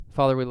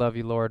Father, we love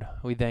you, Lord.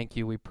 We thank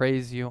you. We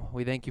praise you.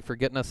 We thank you for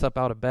getting us up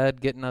out of bed,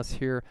 getting us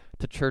here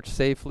to church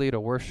safely to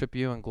worship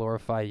you and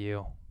glorify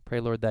you. Pray,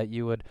 Lord, that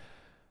you would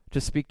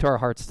just speak to our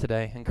hearts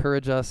today.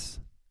 Encourage us.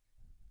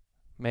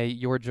 May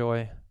your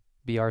joy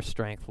be our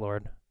strength,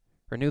 Lord.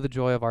 Renew the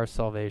joy of our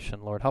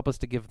salvation, Lord. Help us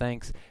to give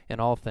thanks in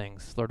all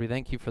things. Lord, we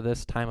thank you for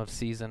this time of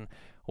season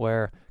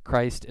where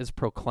Christ is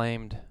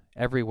proclaimed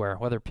everywhere,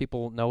 whether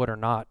people know it or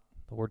not.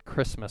 The word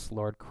Christmas,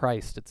 Lord,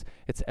 Christ,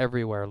 it's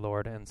everywhere,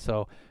 Lord. And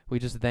so we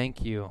just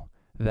thank you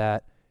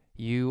that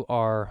you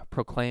are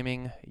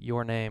proclaiming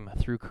your name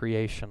through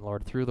creation,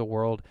 Lord, through the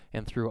world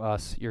and through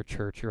us, your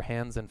church, your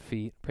hands and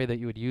feet. Pray that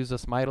you would use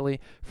us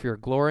mightily for your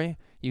glory.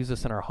 Use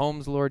us in our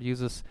homes, Lord.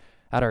 Use us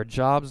at our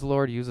jobs,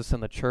 Lord. Use us in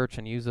the church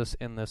and use us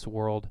in this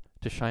world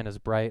to shine as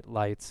bright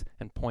lights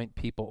and point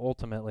people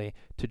ultimately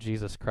to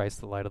Jesus Christ,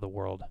 the light of the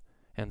world.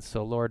 And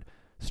so, Lord,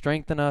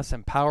 strengthen us,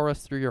 empower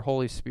us through your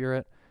Holy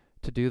Spirit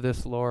to do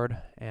this, Lord,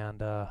 and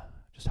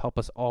just help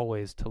us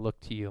always to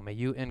look to you. May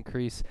you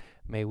increase,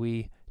 may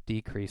we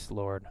decrease,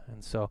 Lord.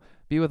 And so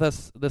be with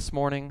us this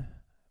morning.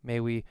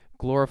 May we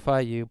glorify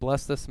you.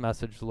 Bless this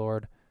message,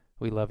 Lord.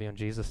 We love you in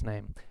Jesus'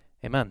 name.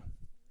 Amen.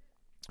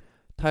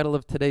 Title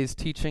of today's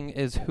teaching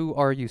is Who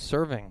Are You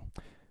Serving?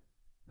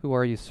 Who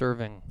are you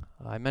serving?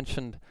 I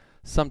mentioned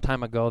some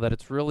time ago that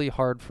it's really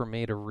hard for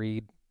me to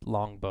read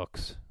long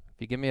books.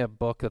 If you give me a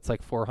book that's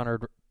like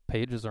 400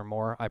 pages or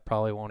more, I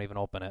probably won't even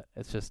open it.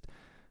 It just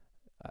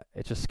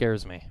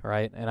scares me,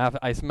 right? And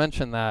I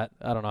mentioned that,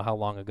 I don't know how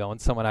long ago,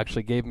 and someone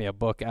actually gave me a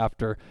book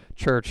after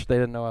church. They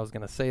didn't know I was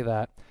going to say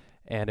that,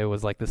 and it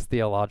was like this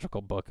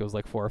theological book. It was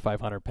like 400 or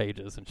 500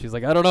 pages, and she's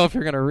like, I don't know if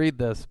you're going to read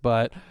this,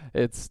 but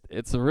it's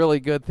a really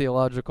good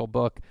theological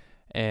book,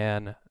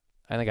 and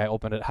I think I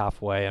opened it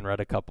halfway and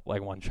read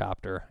one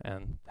chapter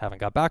and haven't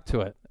got back to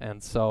it.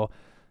 And so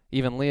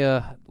even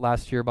Leah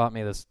last year bought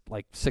me this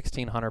like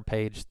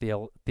 1,600-page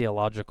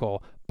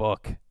theological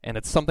book, and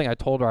it's something I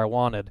told her I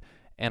wanted,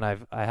 and I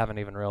haven't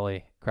even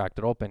really cracked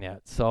it open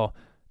yet. So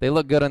they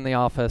look good in the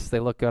office, they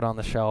look good on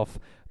the shelf,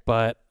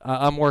 but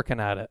I'm working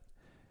at it.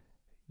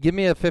 Give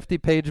me a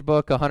 50-page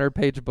book, a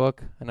 100-page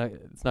book, and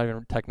it's not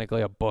even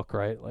technically a book,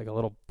 right? Like a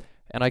little,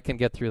 and I can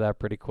get through that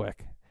pretty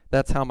quick.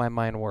 That's how my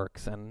mind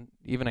works. And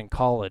even in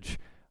college,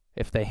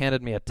 if they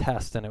handed me a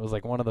test and it was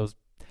like one of those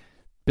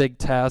big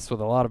tests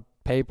with a lot of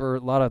paper, a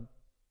lot of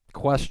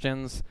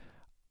questions,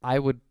 I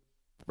would,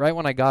 right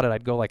when I got it,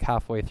 I'd go like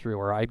halfway through,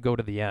 or I'd go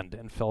to the end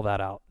and fill that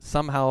out.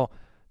 Somehow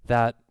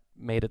that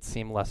made it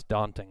seem less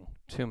daunting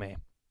to me.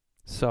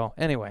 So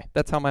anyway,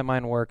 that's how my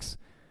mind works.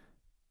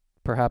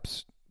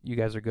 Perhaps you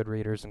guys are good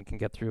readers and can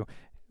get through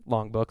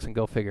long books, and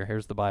go figure,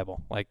 here's the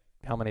Bible. Like,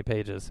 how many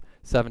pages?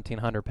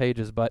 1,700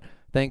 pages. But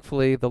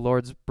thankfully, the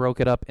Lord's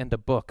broke it up into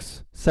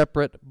books,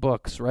 separate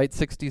books, right?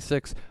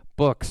 66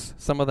 books,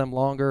 some of them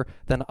longer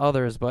than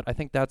others, but I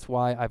think that's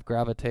why I've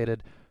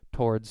gravitated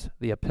towards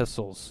the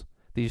epistles.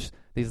 These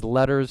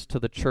letters to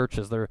the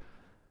churches, they're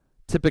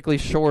typically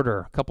shorter,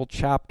 a couple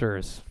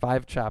chapters,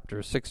 5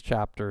 chapters, 6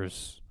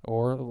 chapters,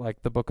 or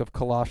like the book of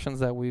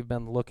Colossians that we've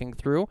been looking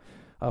through,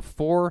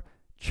 4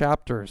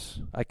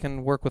 chapters. I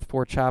can work with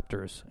 4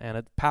 chapters, and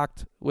it's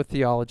packed with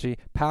theology,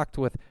 packed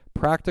with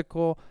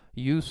practical,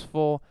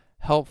 useful,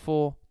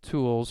 helpful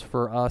tools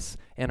for us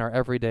in our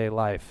everyday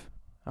life.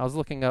 I was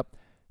looking up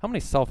how many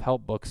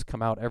self-help books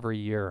come out every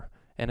year,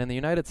 and in the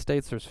United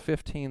States there's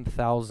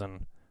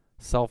 15,000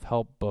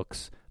 self-help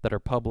books that are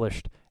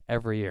published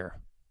every year.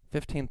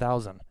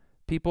 15,000.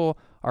 People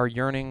are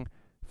yearning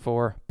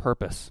for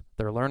purpose.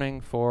 They're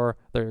yearning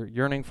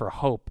for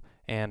hope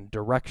and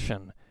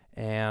direction,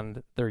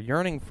 and they're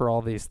yearning for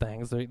all these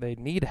things. They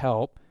need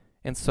help,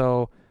 and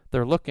so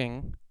they're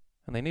looking,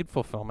 and they need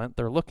fulfillment.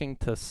 They're looking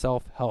to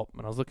self-help.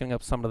 And I was looking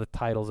up some of the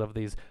titles of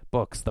these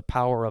books, The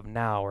Power of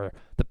Now, or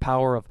The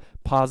Power of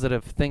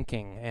Positive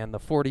Thinking, and the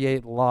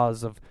 48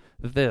 Laws of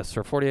this,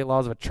 or 48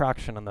 Laws of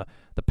Attraction, and the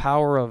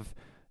power of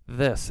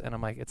this. And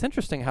I'm like, it's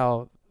interesting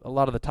how a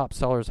lot of the top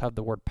sellers have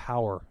the word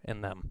power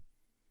in them.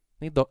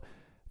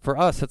 For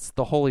us, it's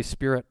the Holy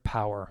Spirit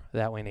power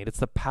that we need. It's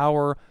the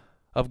power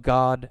of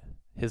God,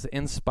 His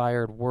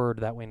inspired word,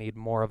 that we need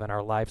more of in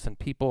our lives. And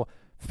people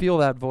feel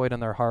that void in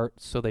their heart,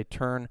 so they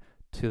turn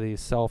to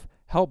these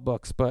self-help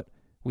books. But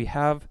we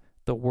have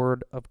the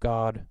Word of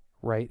God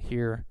right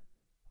here.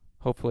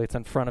 Hopefully it's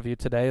in front of you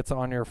today. It's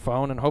on your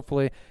phone, and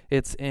hopefully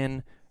it's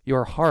in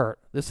your heart.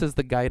 This is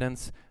the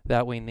guidance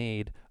that we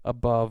need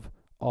above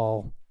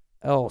all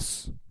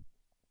else.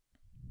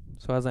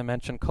 So as I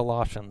mentioned,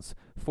 Colossians,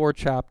 4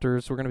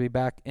 chapters. We're going to be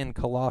back in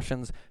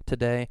Colossians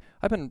today.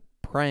 I've been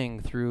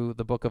praying through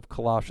the book of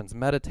Colossians,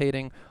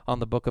 meditating on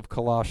the book of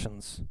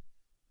Colossians.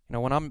 You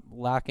know, when I'm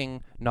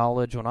lacking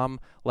knowledge, when I'm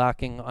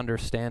lacking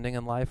understanding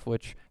in life,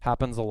 which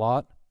happens a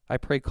lot, I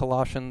pray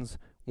Colossians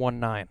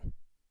 1:9.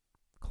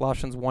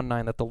 Colossians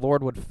 1:9, that the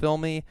Lord would fill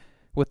me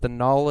with the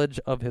knowledge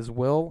of His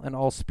will and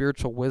all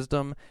spiritual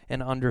wisdom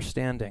and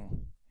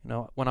understanding. You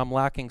know, when I'm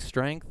lacking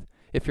strength,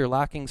 if you're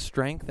lacking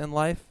strength in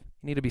life,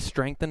 you need to be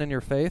strengthened in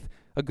your faith.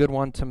 A good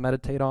one to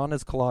meditate on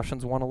is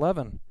Colossians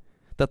 1:11.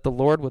 that the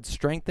Lord would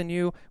strengthen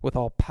you with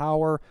all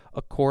power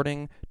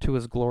according to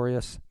his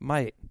glorious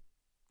might.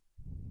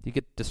 Do you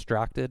get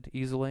distracted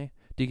easily?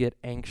 Do you get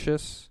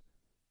anxious?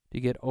 Do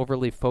you get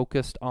overly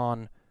focused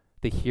on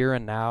the here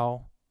and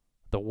now,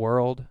 the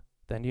world?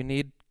 Then you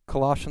need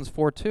Colossians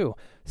 4:2.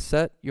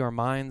 Set your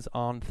minds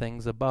on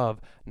things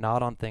above,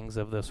 not on things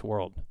of this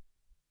world.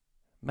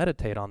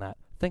 Meditate on that.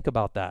 Think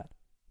about that.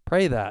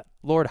 Pray that.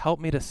 Lord, help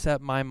me to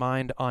set my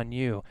mind on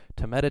you,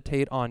 to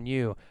meditate on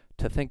you,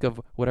 to think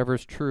of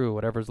whatever's true,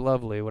 whatever's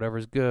lovely,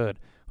 whatever's good,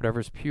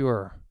 whatever's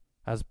pure,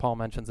 as Paul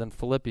mentions in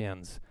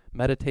Philippians.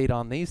 Meditate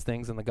on these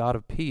things, and the God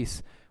of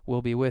peace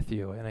will be with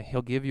you, and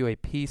he'll give you a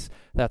peace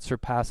that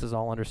surpasses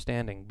all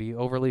understanding. Be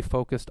overly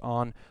focused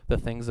on the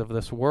things of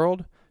this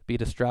world, be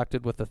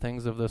distracted with the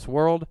things of this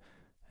world,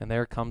 and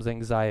there comes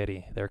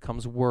anxiety, there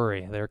comes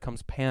worry, there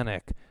comes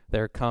panic,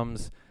 there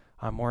comes,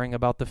 I'm worrying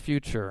about the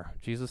future.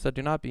 Jesus said,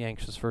 do not be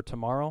anxious for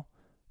tomorrow.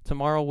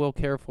 Tomorrow will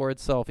care for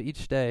itself.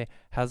 Each day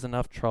has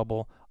enough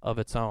trouble of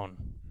its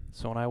own.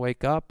 So when I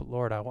wake up,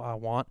 Lord, I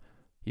want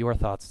your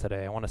thoughts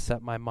today. I want to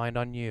set my mind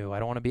on you. I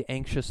don't want to be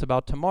anxious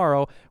about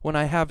tomorrow when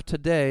I have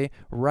today,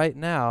 right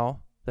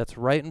now, that's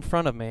right in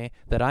front of me,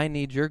 that I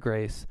need your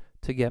grace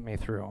to get me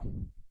through.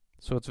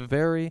 So it's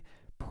very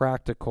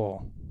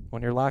practical.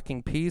 When you're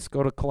lacking peace,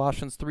 go to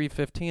Colossians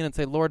 3:15 and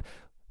say, Lord,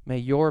 may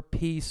your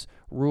peace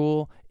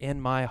rule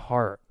in my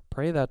heart.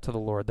 Pray that to the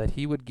Lord, that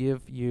he would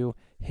give you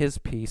his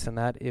peace and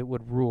that it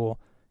would rule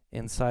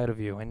inside of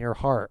you, in your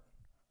heart.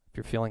 If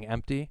you're feeling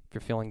empty, if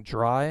you're feeling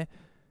dry,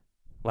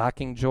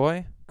 lacking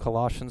joy,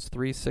 Colossians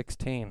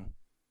 3:16.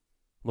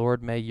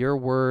 Lord, may your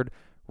word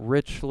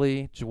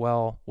richly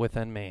dwell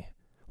within me.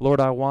 Lord,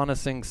 I want to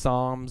sing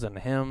psalms and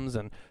hymns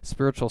and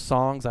spiritual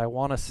songs. I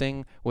want to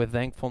sing with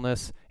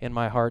thankfulness in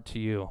my heart to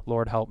you.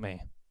 Lord, help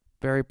me.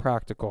 Very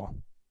practical.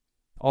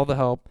 All the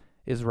help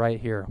is right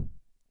here.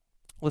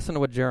 Listen to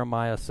what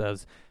Jeremiah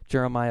says.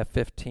 Jeremiah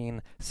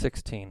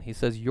 15:16. He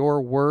says,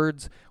 your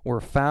words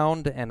were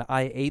found and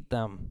I ate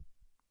them.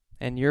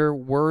 And your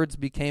words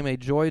became a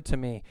joy to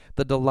me,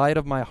 the delight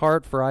of my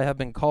heart, for I have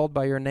been called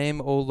by your name,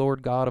 O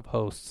Lord God of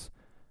hosts.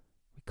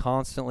 We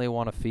constantly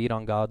want to feed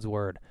on God's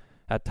word.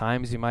 At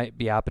times you might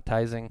be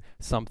appetizing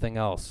something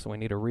else. We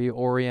need to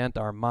reorient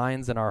our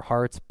minds and our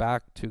hearts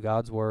back to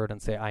God's word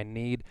and say,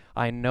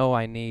 I know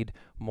I need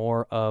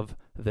more of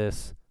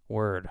this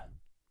word.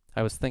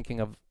 I was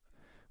thinking of,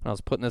 when I was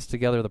putting this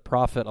together, the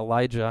prophet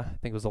Elijah, I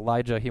think it was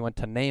Elijah, he went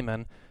to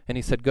Naaman, and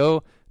he said,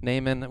 go,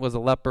 Naaman was a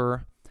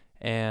leper,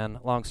 and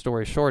long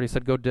story short, he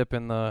said, go dip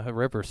in the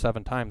river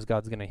 7 times,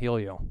 God's going to heal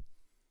you.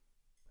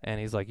 And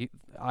he's like,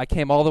 I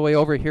came all the way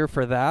over here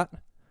for that?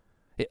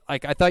 I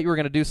thought you were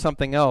going to do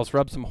something else,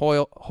 rub some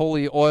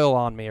holy oil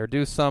on me, or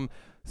do some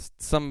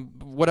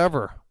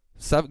whatever.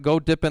 Go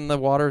dip in the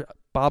water,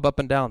 bob up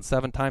and down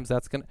 7 times,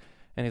 that's going to...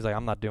 And he's like,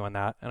 I'm not doing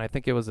that. And I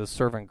think it was his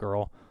servant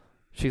girl.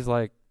 She's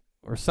like,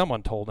 or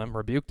someone told him,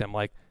 rebuked him,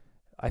 like,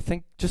 I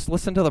think just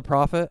listen to the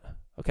prophet.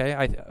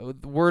 Okay,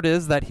 the word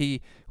is that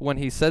when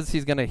he says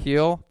he's going to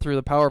heal through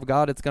the power of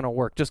God, it's going to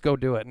work. Just go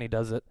do it. And he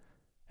does it.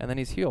 And then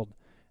he's healed.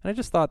 And I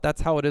just thought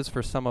that's how it is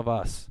for some of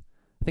us.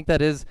 I think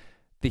that is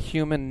the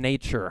human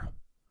nature.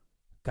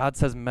 God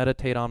says,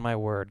 meditate on my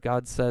word.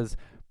 God says,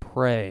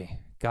 pray.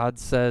 God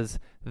says,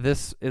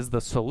 this is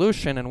the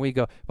solution. And we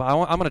go, but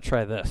I'm going to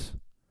try this.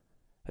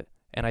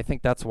 And I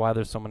think that's why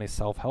there's so many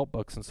self-help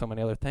books and so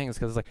many other things,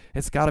 because it's like,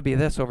 it's got to be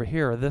this over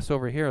here, or this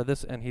over here, or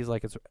this. And he's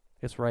like,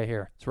 it's right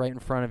here. It's right in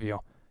front of you.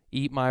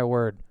 Eat my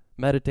word.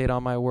 Meditate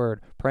on my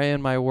word. Pray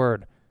in my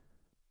word.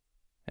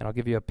 And I'll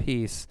give you a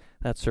peace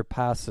that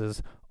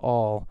surpasses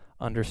all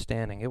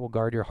understanding. It will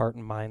guard your heart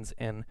and minds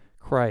in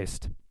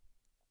Christ.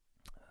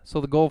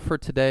 So the goal for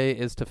today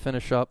is to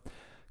finish up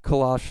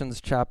Colossians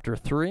chapter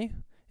 3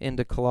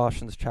 into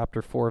Colossians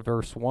chapter 4,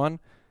 verse 1,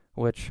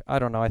 which, I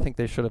don't know, I think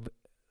they should have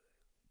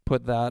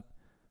put that,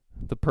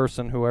 the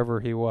person, whoever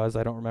he was,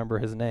 I don't remember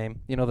his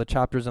name. You know, the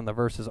chapters and the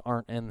verses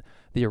aren't in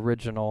the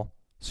original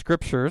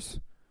scriptures,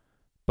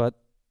 but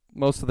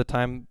most of the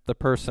time the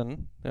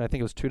person, and I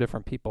think it was 2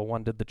 different people,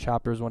 one did the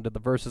chapters, one did the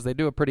verses. They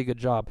do a pretty good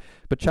job.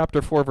 But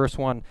chapter 4, verse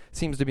 1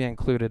 seems to be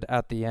included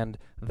at the end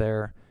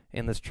there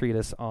in this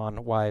treatise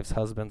on wives,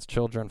 husbands,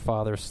 children,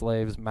 fathers,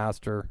 slaves,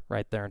 master,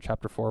 right there in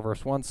chapter 4,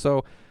 verse 1.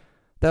 So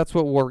that's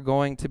what we're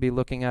going to be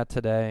looking at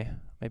today.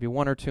 Maybe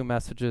 1 or 2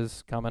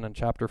 messages coming in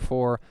chapter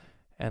 4,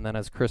 and then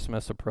as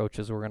Christmas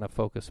approaches, we're going to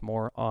focus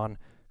more on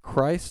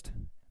Christ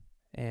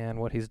and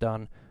what he's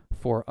done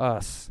for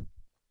us.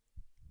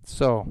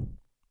 So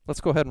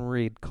let's go ahead and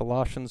read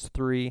Colossians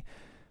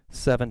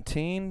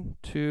 3:17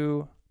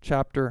 to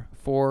chapter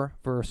 4,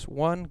 verse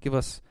 1. Give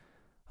us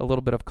a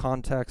little bit of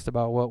context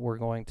about what we're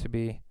going to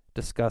be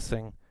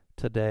discussing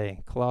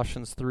today.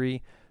 Colossians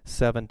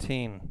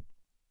 3:17.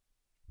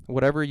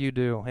 Whatever you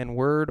do, in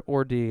word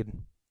or deed,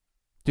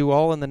 do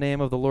all in the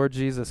name of the Lord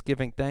Jesus,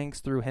 giving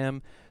thanks through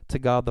him to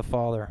God the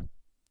Father.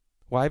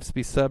 Wives,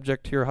 be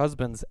subject to your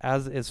husbands,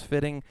 as is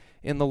fitting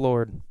in the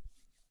Lord.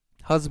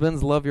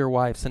 Husbands, love your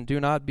wives, and do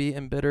not be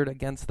embittered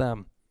against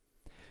them.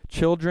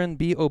 Children,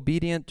 be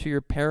obedient to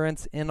your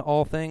parents in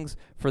all things,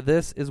 for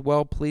this is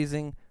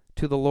well-pleasing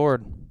to the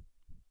Lord.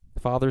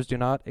 Fathers, do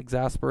not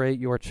exasperate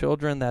your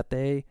children, that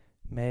they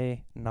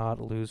may not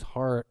lose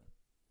heart.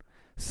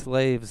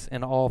 Slaves,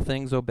 in all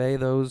things obey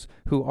those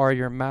who are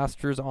your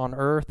masters on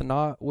earth,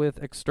 not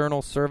with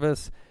external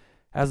service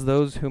as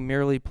those who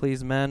merely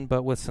please men,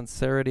 but with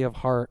sincerity of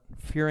heart,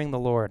 fearing the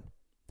Lord.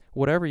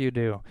 Whatever you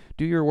do,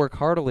 do your work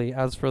heartily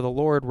as for the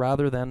Lord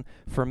rather than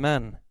for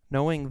men,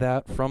 knowing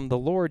that from the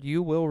Lord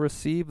you will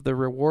receive the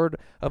reward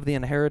of the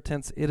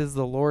inheritance. It is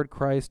the Lord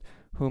Christ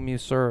whom you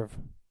serve.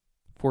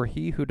 For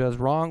he who does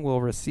wrong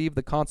will receive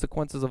the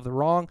consequences of the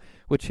wrong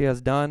which he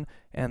has done,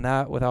 and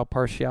that without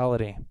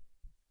partiality.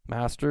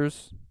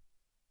 Masters,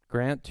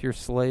 grant to your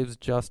slaves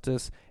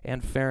justice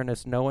and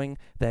fairness, knowing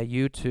that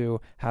you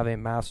too have a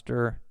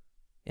master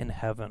in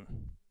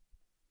heaven.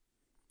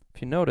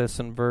 If you notice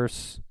in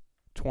verse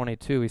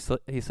 22,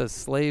 he says,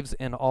 slaves,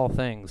 in all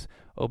things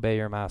obey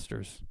your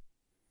masters.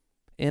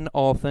 In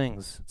all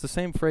things. It's the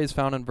same phrase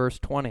found in verse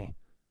 20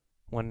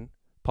 when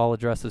Paul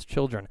addresses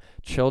children.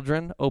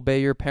 Children,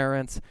 obey your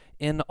parents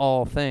in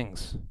all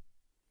things.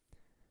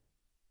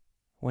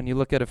 When you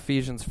look at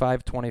Ephesians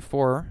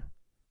 5:24,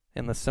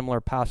 in the similar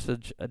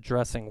passage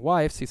addressing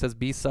wives, he says,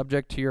 be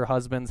subject to your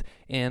husbands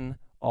in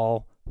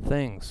all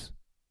things,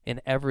 in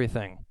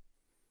everything.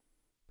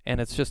 And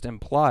it's just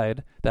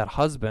implied that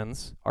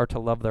husbands are to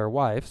love their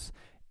wives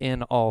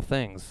in all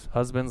things.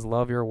 Husbands,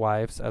 love your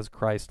wives as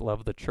Christ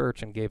loved the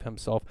church and gave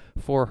himself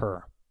for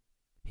her.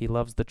 He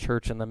loves the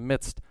church in the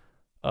midst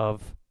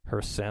of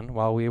her sin.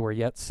 While we were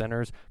yet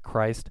sinners,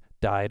 Christ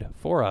died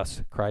for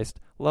us.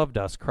 Christ loved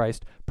us.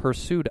 Christ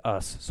pursued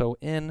us. So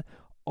in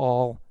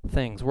all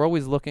things. We're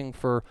always looking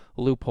for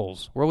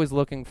loopholes. We're always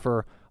looking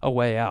for a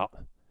way out.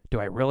 Do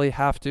I really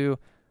have to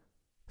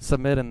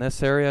submit in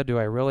this area? Do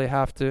I really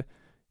have to,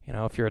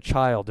 if you're a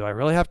child, do I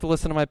really have to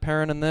listen to my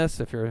parent in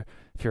this? If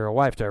you're a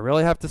wife, do I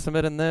really have to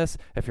submit in this?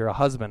 If you're a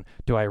husband,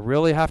 do I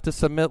really have to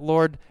submit,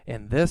 Lord,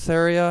 in this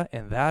area,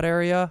 in that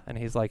area? And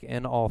he's like,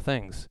 in all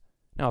things.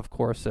 Now, of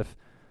course, if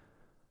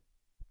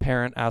a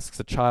parent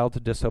asks a child to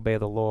disobey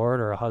the Lord,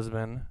 or a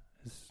husband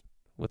is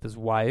with his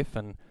wife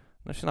and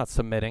she's not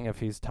submitting if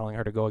he's telling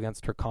her to go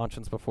against her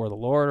conscience before the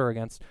Lord or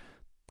against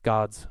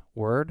God's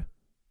word.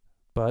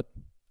 But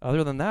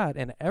other than that,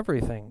 in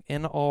everything,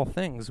 in all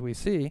things, we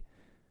see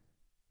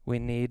we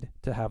need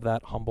to have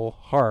that humble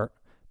heart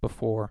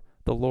before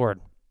the Lord.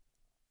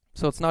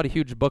 So it's not a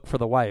huge book for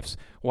the wives.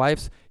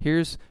 Wives,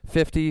 here's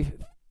 50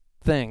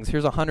 things.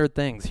 Here's 100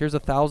 things. Here's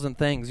 1,000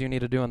 things you need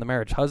to do in the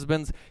marriage.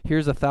 Husbands,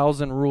 here's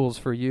 1,000 rules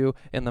for you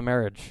in the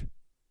marriage.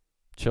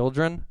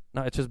 Children,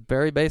 no, it's just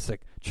very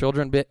basic.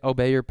 Children,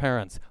 obey your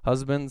parents.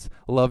 Husbands,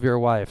 love your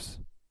wives.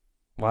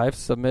 Wives,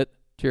 submit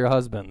to your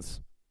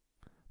husbands.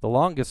 The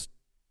longest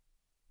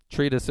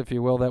treatise, if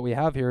you will, that we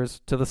have here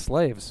is to the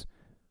slaves.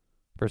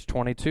 Verse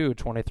 22,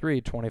 23,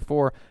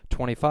 24,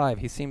 25.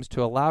 He seems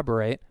to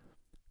elaborate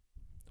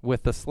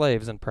with the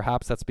slaves, and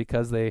perhaps that's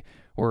because they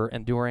were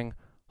enduring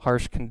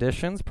harsh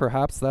conditions.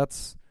 Perhaps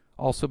that's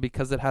also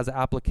because it has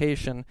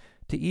application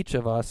to each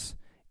of us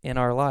in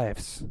our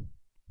lives.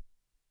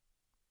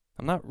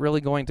 I'm not really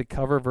going to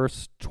cover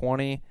verse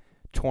 20,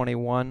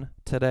 21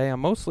 today. I'm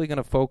mostly going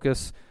to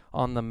focus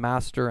on the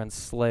master and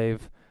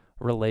slave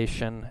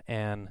relation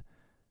and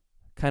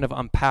kind of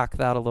unpack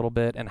that a little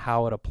bit and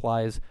how it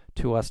applies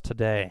to us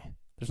today.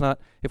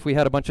 If we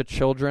had a bunch of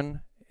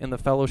children in the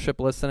fellowship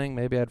listening,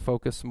 maybe I'd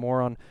focus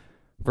more on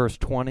verse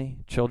 20,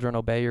 children,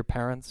 obey your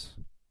parents.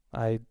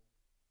 I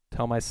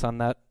tell my son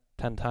that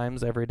 10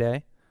 times every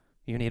day.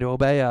 You need to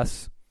obey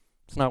us.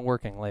 It's not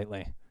working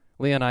lately.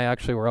 Leah and I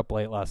actually were up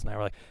late last night.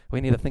 We're like,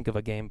 we need to think of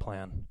a game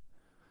plan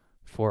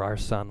for our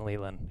son,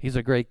 Leland. He's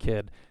a great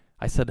kid.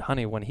 I said,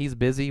 honey, when he's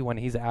busy, when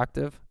he's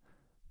active,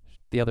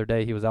 the other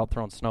day he was out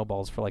throwing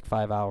snowballs for like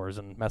 5 hours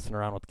and messing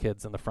around with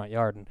kids in the front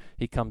yard. And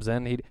he comes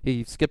in,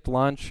 he skipped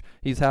lunch,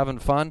 he's having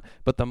fun.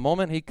 But the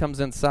moment he comes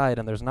inside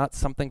and there's not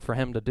something for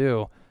him to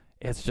do,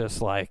 it's just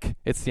like,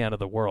 it's the end of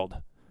the world.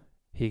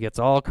 He gets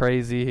all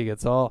crazy, and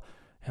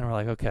we're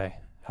like, okay,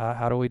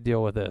 how do we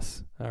deal with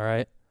this? All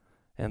right.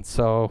 And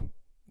so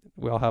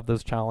we all have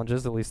those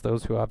challenges, at least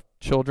those who have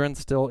children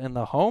still in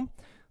the home.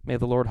 May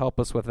the Lord help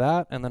us with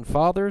that. And then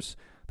fathers,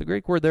 the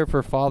Greek word there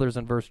for fathers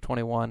in verse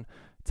 21,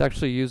 it's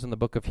actually used in the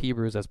book of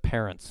Hebrews as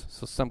parents.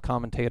 So some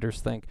commentators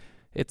think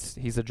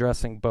he's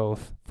addressing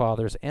both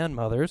fathers and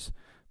mothers,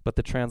 but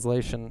the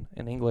translation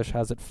in English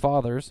has it,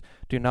 fathers,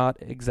 do not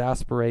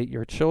exasperate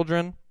your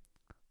children.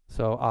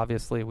 So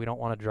obviously we don't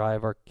want to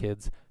drive our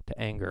kids to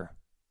anger.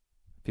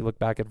 If you look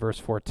back at verse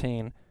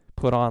 14,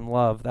 put on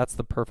love. That's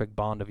the perfect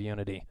bond of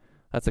unity.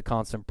 That's a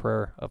constant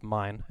prayer of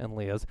mine and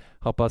Leah's.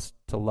 Help us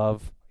to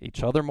love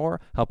each other more.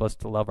 Help us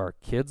to love our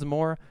kids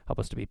more. Help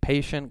us to be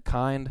patient,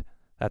 kind.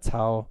 That's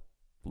how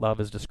love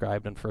is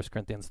described in 1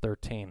 Corinthians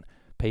 13.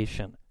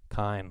 Patient,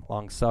 kind,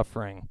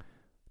 long-suffering,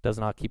 does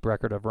not keep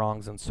record of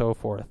wrongs, and so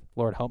forth.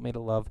 Lord, help me to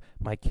love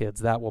my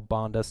kids. That will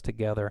bond us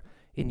together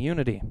in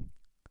unity.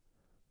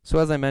 So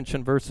as I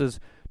mentioned, verses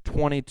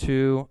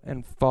 22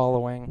 and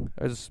following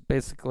is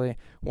basically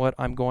what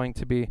I'm going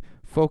to be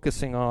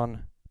focusing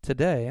on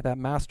today, that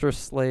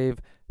master-slave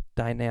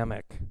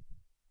dynamic.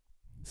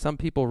 Some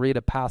people read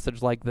a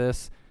passage like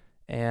this,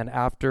 and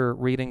after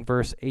reading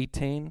verse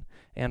 18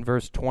 and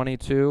verse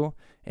 22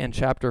 and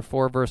chapter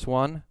 4, verse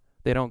 1,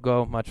 they don't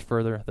go much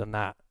further than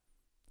that.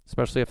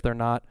 Especially if they're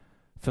not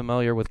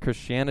familiar with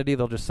Christianity,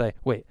 they'll just say,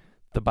 wait,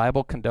 the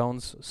Bible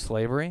condones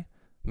slavery,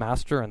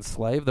 master and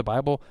slave? The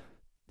Bible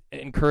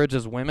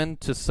encourages women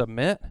to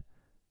submit?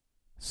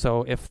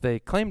 So if they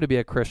claim to be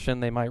a Christian,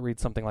 they might read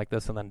something like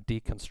this and then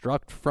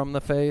deconstruct from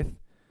the faith,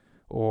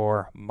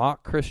 or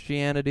mock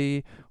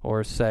Christianity,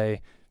 or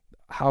say,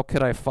 how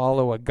could I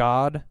follow a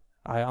God?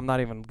 I'm not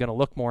even going to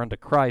look more into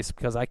Christ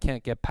because I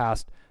can't get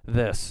past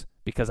this,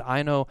 because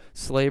I know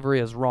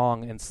slavery is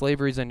wrong and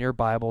slavery's in your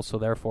Bible, so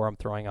therefore I'm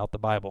throwing out the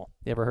Bible.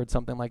 You ever heard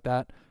something like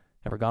that?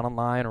 Ever gone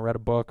online or read a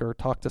book or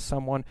talked to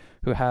someone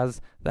who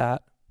has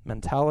that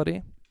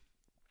mentality?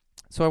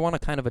 So I want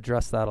to kind of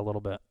address that a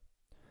little bit.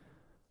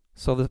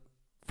 So the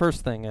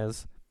first thing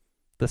is,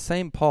 the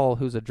same Paul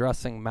who's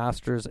addressing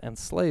masters and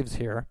slaves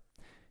here,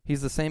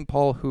 he's the same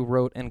Paul who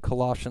wrote in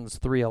Colossians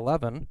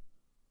 3:11,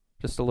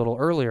 just a little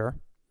earlier,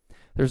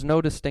 there's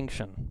no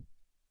distinction.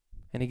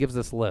 And he gives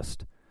this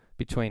list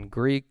between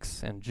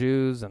Greeks and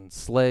Jews and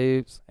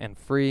slaves and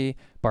free,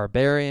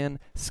 barbarian,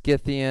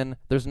 Scythian.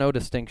 There's no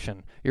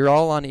distinction. You're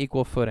all on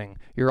equal footing.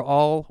 You're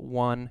all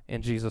one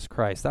in Jesus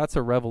Christ. That's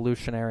a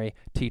revolutionary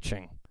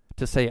teaching.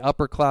 To say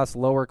upper class,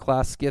 lower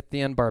class,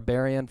 Scythian,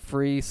 barbarian,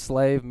 free,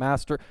 slave,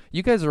 master,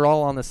 you guys are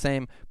all on the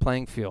same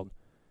playing field.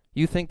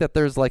 You think that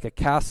there's like a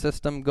caste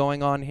system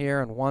going on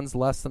here and one's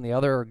less than the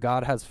other, or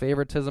God has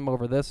favoritism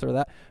over this or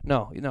that?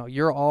 No,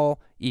 you're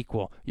all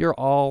equal. You're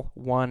all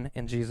one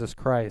in Jesus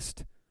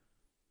Christ.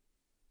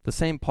 The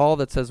same Paul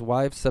that says,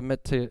 wives,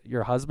 submit to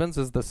your husbands,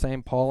 is the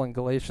same Paul in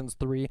Galatians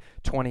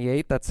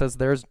 3:28 that says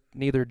there's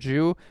neither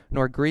Jew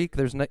nor Greek,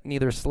 there's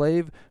neither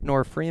slave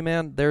nor free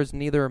man, there's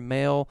neither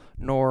male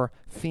nor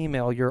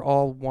female. You're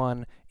all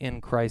one in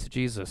Christ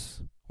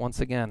Jesus. Once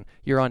again,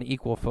 you're on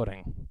equal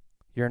footing.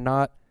 You're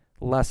not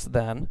less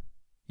than.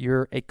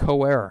 You're a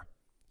co-heir.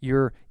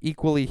 You're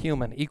equally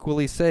human,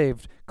 equally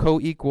saved,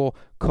 co-equal,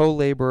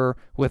 co-laborer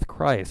with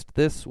Christ.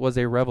 This was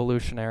a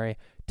revolutionary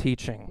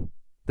teaching.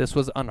 This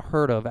was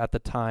unheard of at the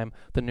time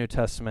the New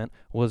Testament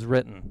was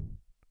written.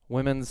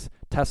 Women's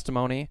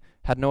testimony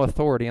had no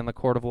authority in the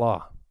court of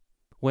law.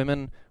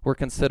 Women were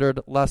considered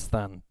less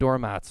than,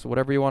 doormats,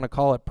 whatever you want to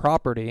call it,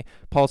 property.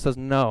 Paul says,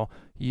 no,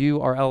 you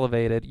are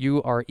elevated.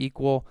 You are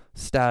equal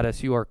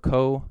status. You are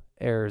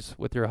co-heirs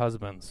with your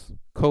husbands,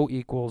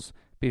 co-equals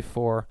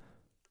before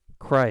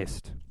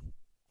Christ.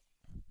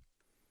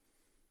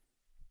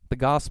 The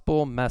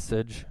gospel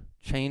message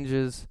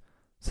changes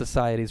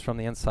societies from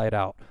the inside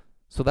out.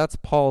 So that's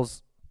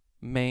Paul's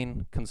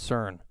main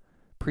concern.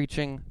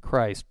 Preaching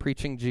Christ,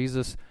 preaching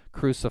Jesus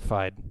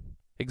crucified,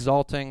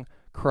 exalting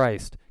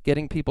Christ,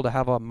 getting people to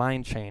have a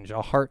mind change,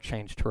 a heart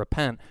change, to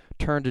repent,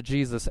 turn to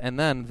Jesus, and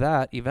then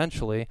that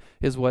eventually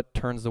is what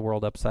turns the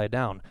world upside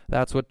down.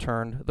 That's what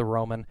turned the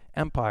Roman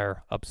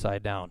Empire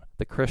upside down.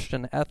 The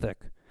Christian ethic,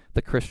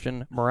 the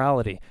Christian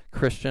morality,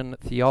 Christian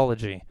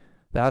theology.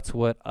 That's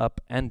what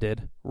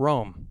upended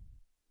Rome.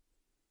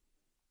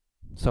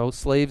 So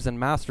slaves and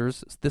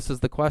masters, this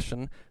is the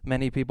question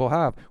many people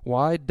have.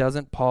 Why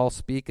doesn't Paul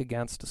speak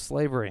against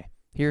slavery?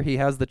 Here he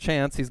has the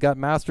chance. He's got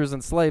masters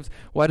and slaves.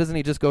 Why doesn't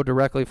he just go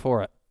directly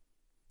for it?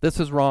 This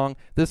is wrong.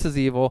 This is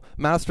evil.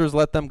 Masters,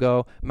 let them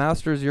go.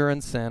 Masters, you're in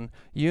sin.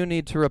 You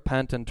need to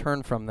repent and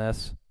turn from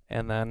this,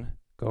 and then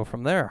go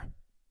from there.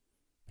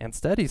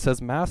 Instead, he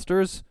says,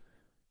 masters,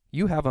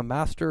 you have a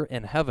master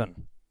in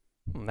heaven.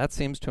 That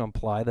seems to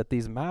imply that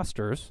these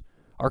masters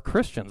are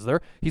Christians.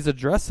 He's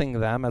addressing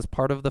them as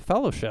part of the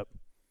fellowship.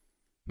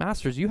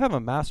 Masters, you have a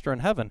master in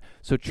heaven,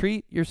 so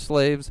treat your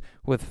slaves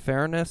with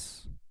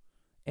fairness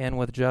and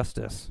with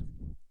justice.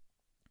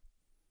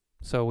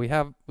 So we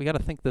got to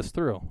think this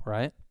through,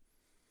 right?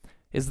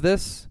 Is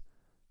this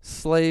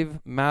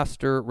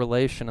slave-master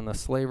relation and the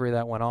slavery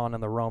that went on in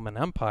the Roman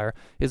Empire,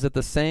 is it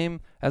the same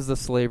as the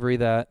slavery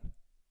that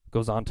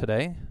goes on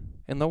today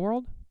in the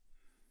world?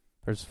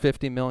 There's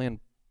 50 million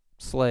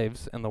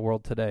slaves in the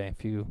world today,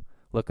 if you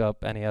look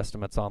up any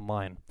estimates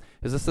online.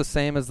 Is this the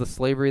same as the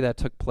slavery that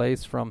took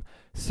place from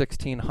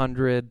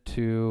 1600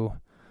 to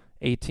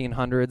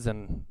 1800s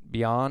and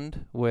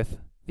beyond with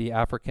the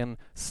African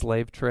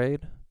slave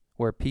trade,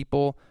 where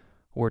people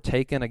were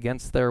taken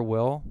against their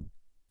will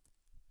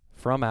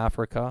from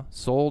Africa,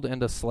 sold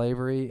into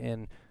slavery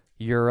in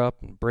Europe,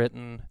 and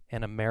Britain,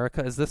 and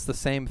America? Is this the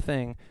same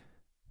thing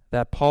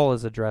that Paul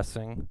is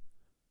addressing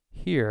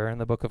here in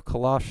the book of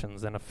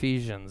Colossians and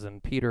Ephesians,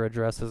 and Peter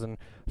addresses in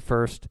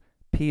 1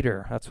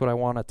 Peter? That's what I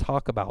want to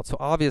talk about. So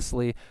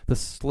obviously, the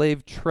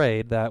slave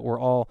trade that we're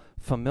all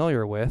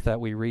familiar with,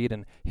 that we read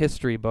in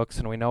history books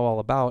and we know all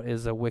about,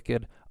 is a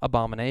wicked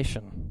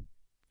abomination.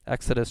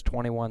 Exodus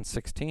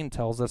 21:16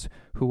 tells us,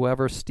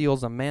 whoever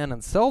steals a man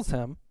and sells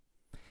him,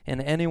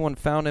 and anyone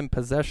found in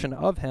possession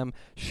of him,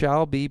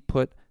 shall be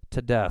put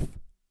to death.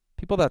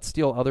 People that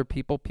steal other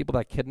people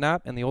that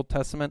kidnap in the Old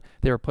Testament,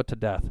 they were put to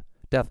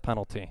death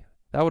penalty.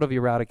 That would have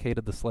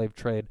eradicated the slave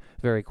trade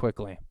very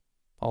quickly.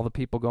 All the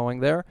people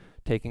going there,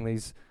 taking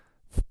these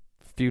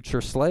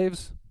future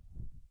slaves,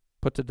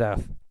 put to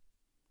death.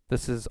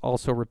 This is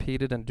also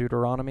repeated in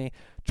Deuteronomy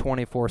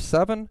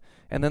 24:7,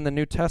 and then the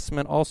New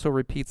Testament also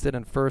repeats it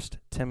in 1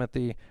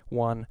 Timothy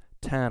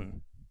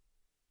 1:10.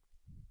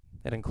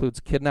 It includes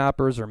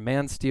kidnappers or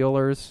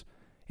man-stealers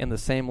in the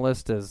same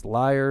list as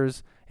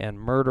liars and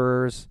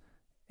murderers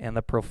and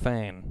the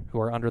profane, who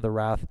are under the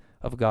wrath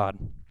of God.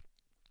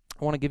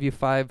 I want to give you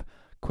 5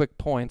 quick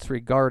points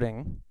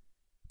regarding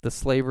the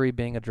slavery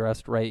being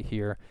addressed right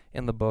here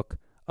in the book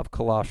of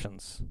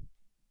Colossians.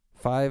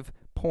 5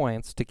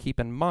 points to keep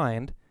in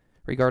mind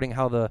regarding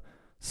how the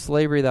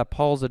slavery that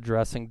Paul's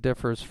addressing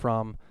differs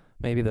from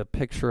maybe the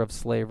picture of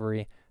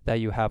slavery that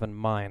you have in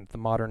mind, the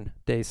modern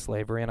day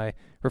slavery. And I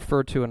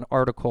referred to an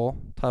article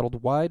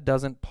titled, "Why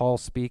Doesn't Paul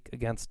Speak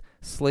Against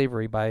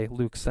Slavery?" by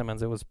Luke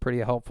Simmons. It was pretty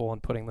helpful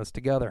in putting this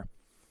together.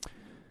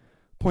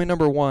 Point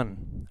number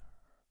 1,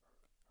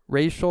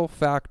 racial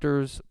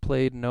factors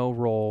played no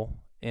role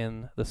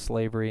in the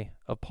slavery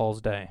of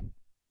Paul's day.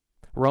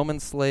 Roman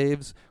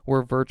slaves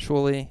were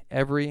virtually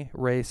every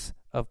race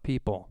of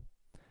people.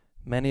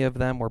 Many of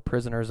them were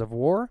prisoners of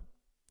war.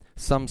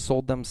 Some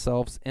sold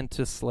themselves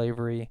into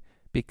slavery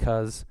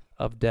because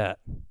of debt.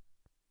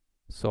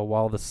 So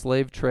while the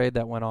slave trade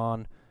that went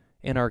on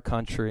in our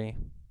country,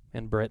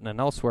 in Britain and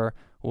elsewhere,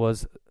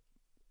 was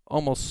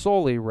almost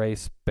solely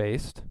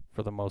race-based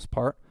for the most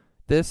part,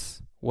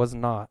 this was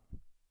not.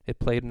 It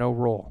played no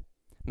role.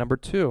 Number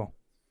 2,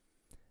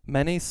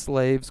 many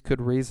slaves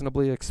could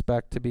reasonably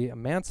expect to be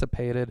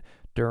emancipated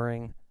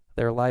during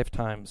their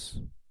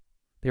lifetimes.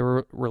 They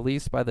were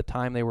released by the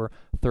time they were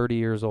 30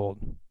 years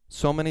old.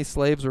 So many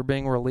slaves were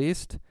being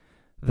released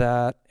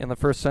that in the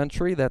first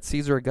century that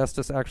Caesar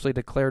Augustus actually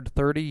declared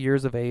 30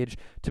 years of age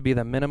to be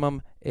the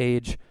minimum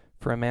age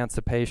for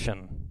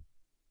emancipation.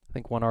 I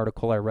think one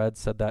article I read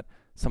said that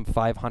some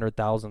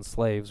 500,000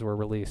 slaves were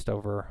released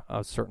over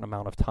a certain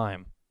amount of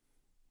time.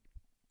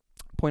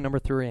 Point number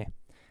 3.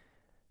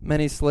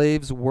 Many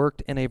slaves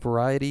worked in a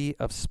variety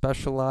of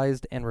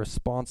specialized and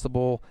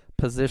responsible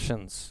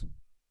positions.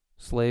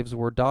 Slaves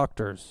were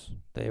doctors,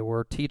 they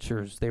were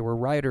teachers, they were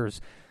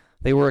writers,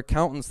 they were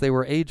accountants, they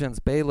were agents,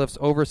 bailiffs,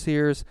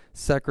 overseers,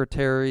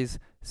 secretaries,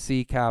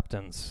 sea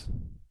captains.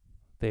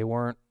 They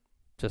weren't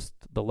just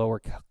the lower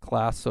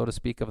class, so to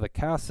speak, of the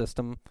caste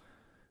system,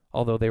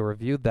 although they were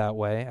viewed that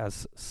way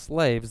as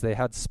slaves. They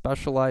had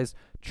specialized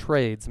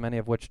trades, many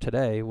of which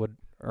today would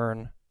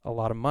earn a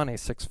lot of money,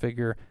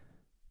 6-figure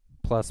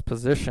plus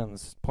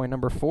positions. Point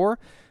number 4,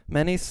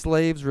 many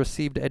slaves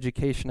received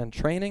education and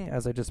training,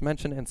 as I just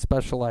mentioned, in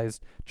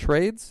specialized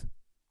trades.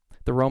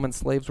 The Roman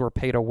slaves were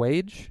paid a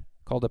wage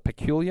called a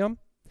peculium,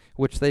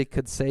 which they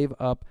could save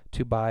up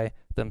to buy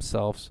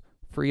themselves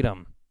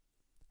freedom.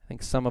 I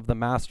think some of the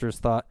masters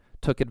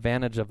took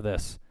advantage of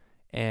this,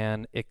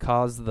 and it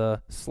caused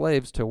the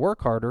slaves to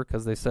work harder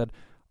because they said,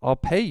 "I'll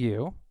pay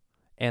you,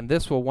 and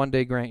this will one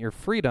day grant your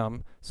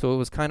freedom." So it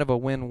was kind of a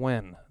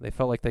win-win. They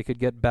felt like they could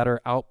get better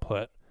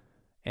output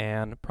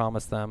and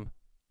promise them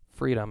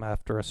freedom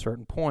after a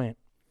certain point.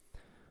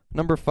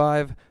 Number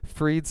 5,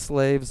 freed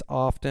slaves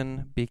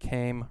often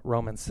became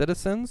Roman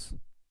citizens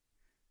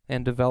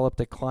and developed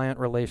a client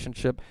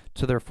relationship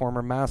to their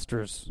former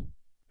masters.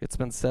 It's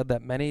been said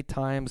that many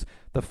times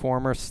the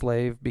former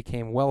slave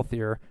became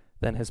wealthier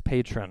than his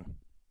patron.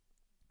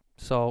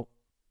 So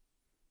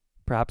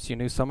perhaps you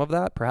knew some of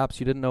that. Perhaps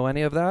you didn't know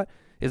any of that.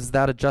 Is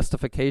that a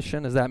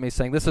justification? Is that me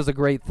saying this is a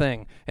great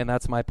thing and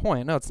that's my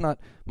point? No, it's not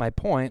my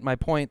point. My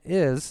point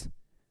is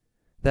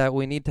that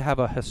we need to have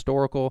a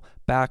historical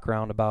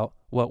background about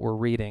what we're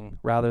reading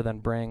rather than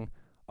bring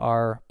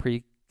our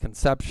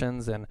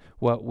preconceptions and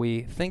what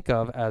we think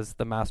of as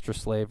the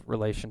master-slave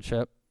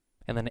relationship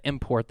and then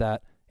import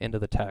that into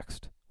the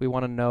text. We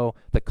want to know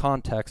the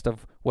context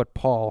of what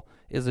Paul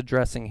is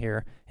addressing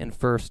here in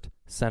 1st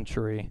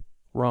century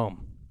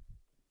Rome.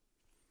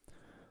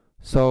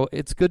 So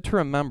it's good to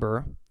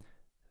remember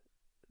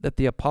that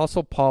the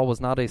Apostle Paul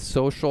was not a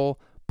social,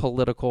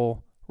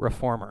 political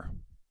reformer.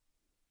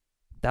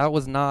 That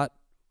was not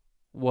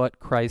what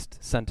Christ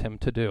sent him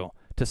to do,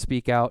 to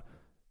speak out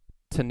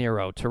to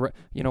Nero.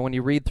 When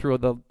you read through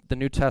the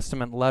New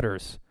Testament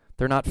letters,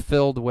 they're not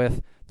filled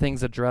with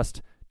things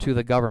addressed to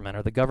the government,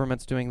 or the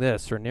government's doing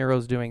this, or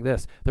Nero's doing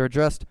this. They're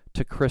addressed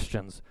to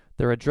Christians.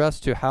 They're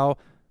addressed to how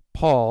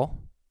Paul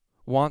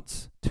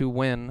wants to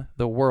win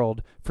the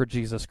world for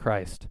Jesus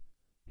Christ.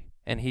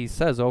 And he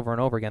says over and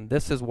over again,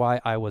 this is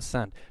why I was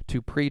sent,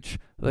 to preach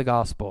the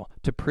gospel,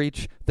 to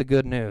preach the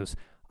good news.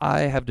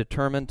 I have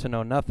determined to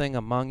know nothing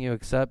among you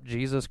except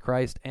Jesus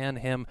Christ and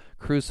him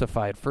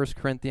crucified. 1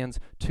 Corinthians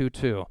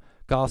 2:2.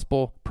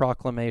 Gospel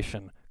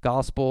proclamation,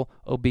 gospel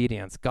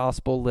obedience,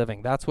 gospel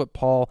living. That's what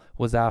Paul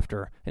was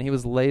after. And he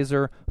was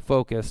laser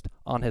focused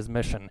on his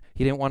mission.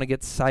 He didn't want to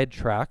get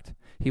sidetracked.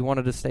 He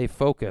wanted to stay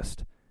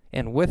focused.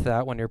 And with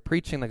that, when you're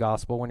preaching the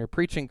gospel, when you're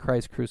preaching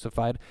Christ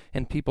crucified,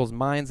 and people's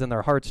minds and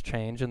their hearts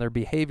change and their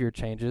behavior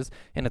changes,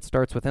 and it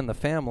starts within the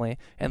family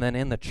and then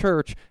in the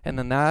church, and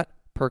then that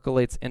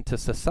percolates into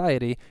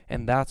society,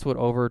 and that's what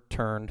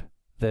overturned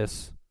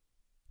this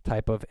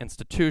type of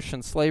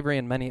institution, slavery,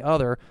 and many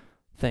other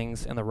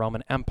things in the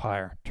Roman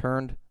Empire,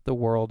 turned the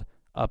world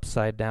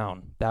upside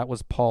down. That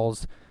was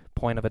Paul's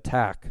point of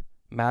attack.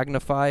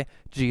 Magnify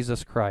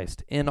Jesus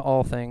Christ in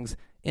all things,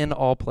 in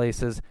all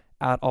places,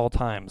 at all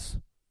times.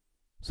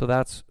 So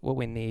that's what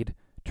we need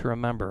to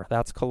remember.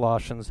 That's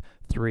Colossians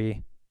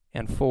 3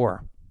 and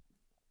 4.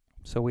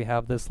 So we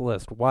have this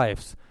list: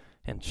 wives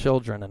and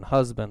children and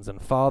husbands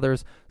and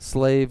fathers,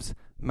 slaves,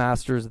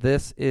 masters.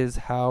 This is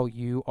how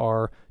you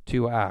are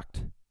to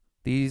act.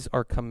 These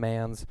are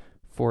commands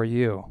for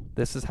you.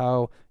 This is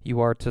how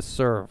you are to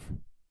serve.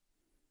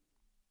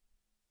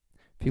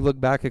 If you look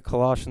back at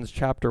Colossians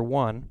chapter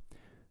 1,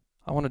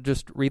 I want to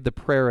just read the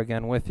prayer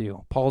again with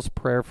you. Paul's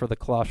prayer for the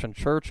Colossian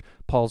church,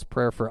 Paul's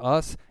prayer for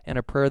us, and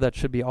a prayer that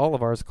should be all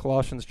of ours,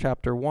 Colossians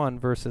chapter 1,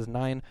 verses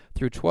 9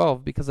 through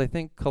 12, because I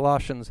think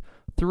Colossians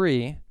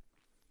 3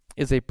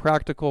 is a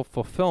practical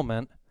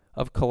fulfillment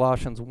of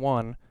Colossians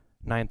 1,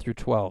 9 through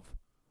 12.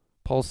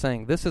 Paul's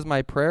saying, this is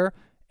my prayer.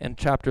 In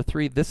chapter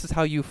 3, this is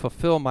how you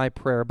fulfill my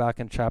prayer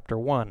back in chapter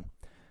 1.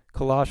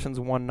 Colossians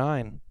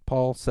 1:9,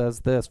 Paul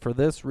says this: for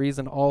this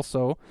reason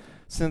also,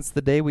 since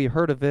the day we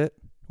heard of it,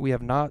 we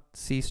have not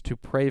ceased to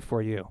pray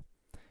for you,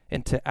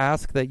 and to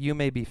ask that you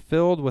may be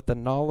filled with the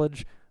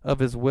knowledge of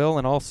his will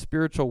and all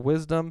spiritual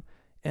wisdom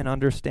and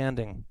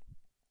understanding,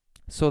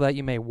 so that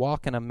you may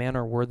walk in a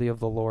manner worthy of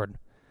the Lord,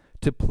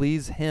 to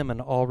please him in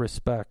all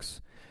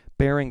respects,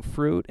 bearing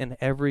fruit in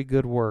every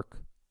good work,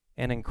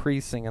 and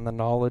increasing in the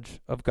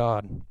knowledge of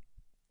God,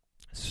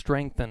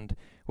 strengthened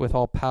with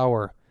all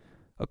power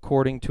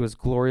according to his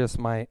glorious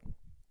might,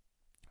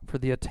 for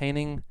the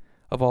attaining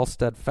of all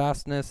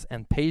steadfastness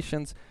and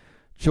patience,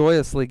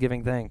 joyously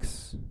giving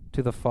thanks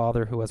to the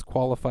Father who has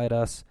qualified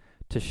us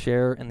to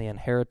share in the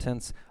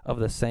inheritance of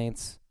the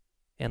saints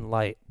in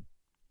light.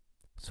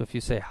 So if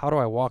you say, how do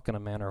I walk in a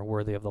manner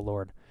worthy of the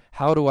Lord?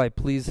 How do I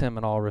please him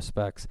in all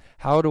respects?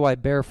 How do I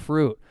bear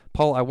fruit?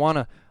 Paul, I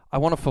want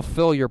to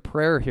fulfill your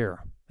prayer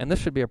here. And this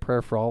should be a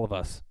prayer for all of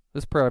us.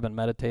 This prayer I've been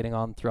meditating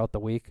on throughout the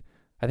week.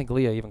 I think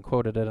Leah even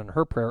quoted it in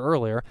her prayer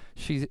earlier.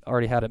 She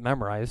already had it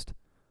memorized,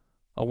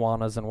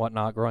 Awanas and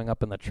whatnot, growing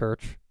up in the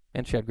church.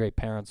 And she had great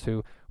parents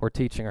who were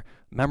teaching her,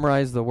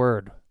 memorize the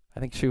word. I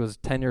think she was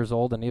 10 years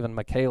old, and even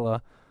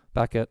Michaela,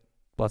 back at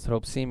Blessed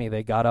Hope See Me,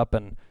 they got up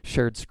and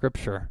shared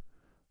scripture.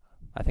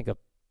 I think a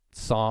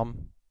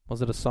psalm.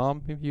 Was it a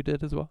psalm you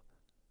did as well?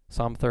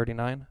 Psalm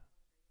 39?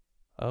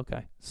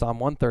 Okay. Psalm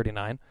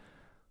 139.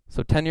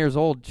 So 10 years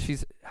old,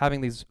 she's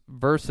having these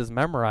verses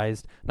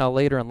memorized. Now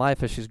later in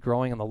life, as she's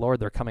growing in the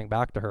Lord, they're coming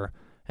back to her.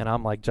 And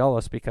I'm like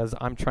jealous because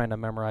I'm trying to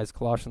memorize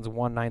Colossians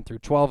 1, 9 through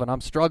 12, and I'm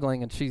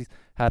struggling, and she's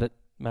had it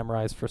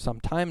memorized for some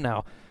time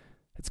now.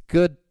 It's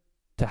good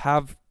to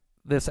have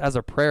this as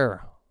a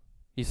prayer.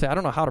 You say, I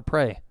don't know how to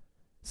pray.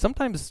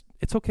 Sometimes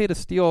it's okay to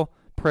steal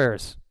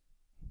prayers.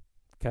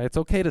 Okay, it's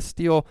okay to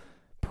steal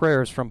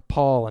prayers from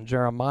Paul and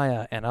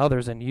Jeremiah and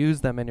others and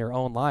use them in your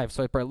own life.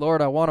 So I pray,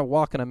 Lord, I want to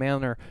walk in a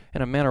manner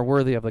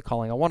worthy of the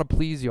calling. I want to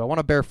please you. I want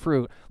to bear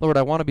fruit. Lord,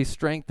 I want to be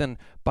strengthened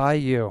by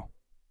you.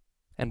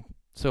 And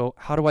so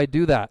how do I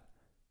do that?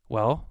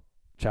 Well,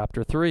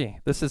 chapter 3.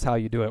 This is how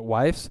you do it.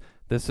 Wives,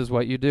 this is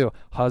what you do.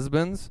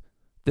 Husbands,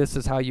 this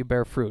is how you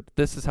bear fruit.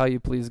 This is how you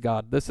please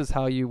God. This is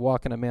how you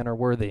walk in a manner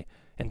worthy.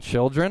 And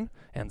children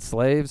and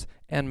slaves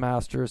and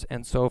masters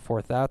and so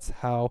forth. That's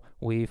how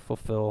we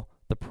fulfill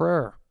the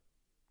prayer.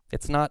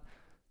 It's not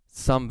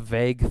some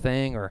vague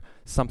thing or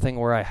something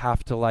where I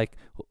have to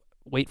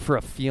wait for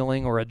a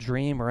feeling or a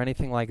dream or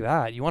anything like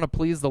that. You want to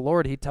please the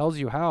Lord, he tells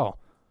you how.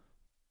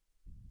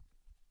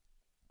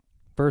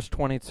 Verse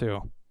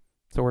 22.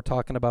 So we're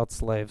talking about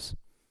slaves.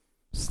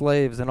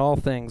 Slaves, in all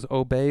things,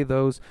 obey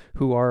those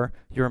who are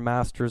your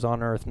masters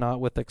on earth,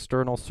 not with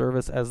external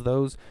service as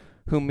those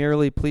who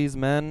merely please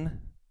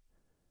men,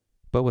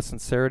 but with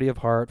sincerity of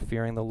heart,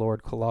 fearing the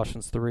Lord.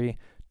 Colossians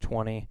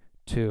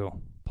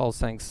 3:22. Paul's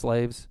saying,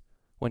 slaves,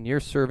 when you're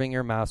serving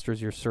your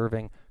masters, you're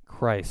serving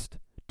Christ.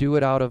 Do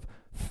it out of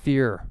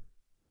fear.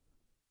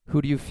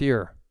 Who do you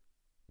fear?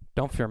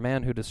 Don't fear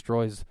man who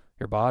destroys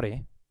your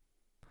body.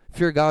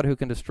 Fear God who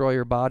can destroy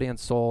your body and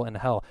soul in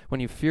hell. When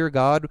you fear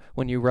God,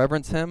 when you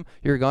reverence him,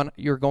 you're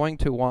going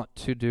to want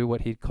to do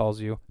what he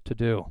calls you to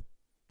do.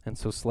 And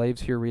so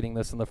slaves here reading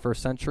this in the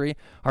first century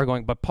are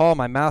going, but Paul,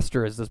 my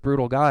master, is this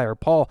brutal guy. Or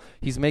Paul,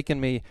 he's making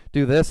me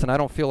do this and I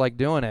don't feel like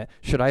doing it.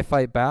 Should I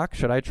fight back?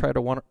 Should I try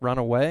to run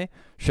away?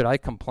 Should I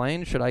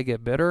complain? Should I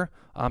get bitter?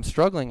 I'm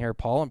struggling here,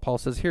 Paul. And Paul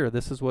says, here,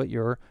 this is what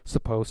you're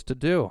supposed to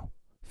do.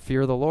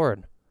 Fear the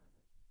Lord.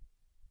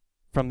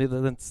 From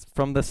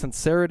the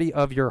sincerity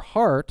of your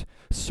heart,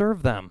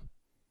 serve them.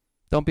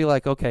 Don't be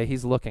like, okay,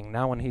 he's looking.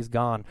 Now when he's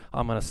gone,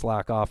 I'm going to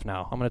slack off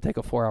now. I'm going to take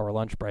a 4-hour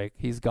lunch break.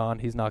 He's gone.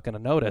 He's not going to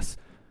notice.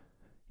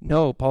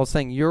 No, Paul's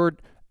saying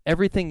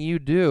everything you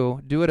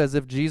do it as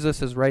if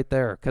Jesus is right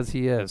there, because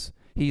he is.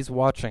 He's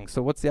watching.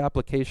 So what's the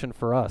application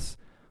for us?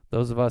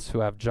 Those of us who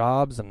have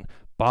jobs and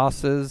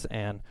bosses,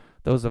 and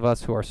those of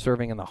us who are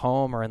serving in the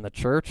home or in the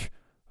church,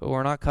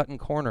 we're not cutting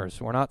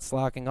corners. We're not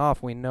slacking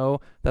off. We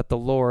know that the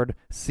Lord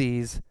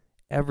sees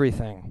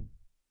everything.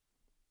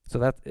 So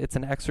that it's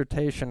an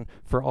exhortation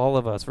for all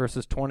of us.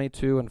 Verses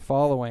 22 and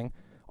following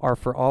are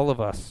for all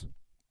of us.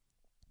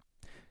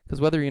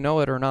 Because whether you know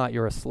it or not,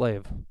 you're a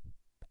slave.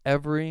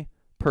 Every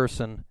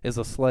person is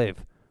a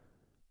slave.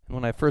 And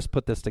when I first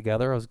put this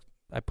together,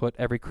 I put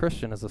every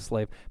Christian as a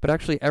slave. But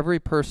actually, every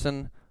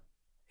person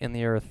in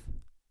the earth,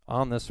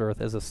 on this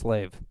earth, is a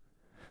slave.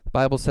 The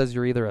Bible says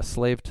you're either a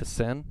slave to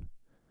sin,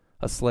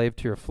 a slave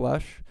to your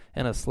flesh,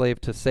 and a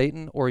slave to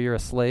Satan, or you're a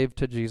slave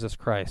to Jesus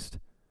Christ.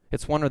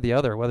 It's one or the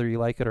other, whether you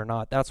like it or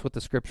not. That's what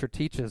the Scripture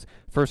teaches.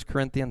 1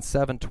 Corinthians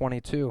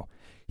 7:22.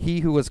 He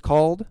who was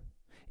called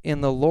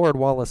in the Lord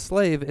while a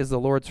slave is the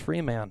Lord's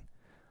free man.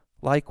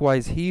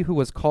 Likewise, he who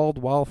was called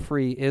while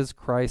free is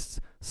Christ's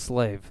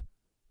slave.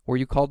 Were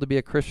you called to be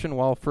a Christian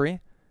while free?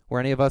 Were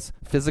any of us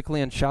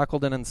physically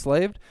shackled and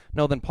enslaved?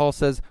 No, then Paul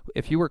says,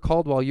 if you were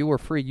called while you were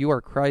free, you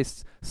are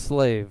Christ's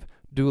slave,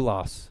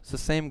 doulos. It's the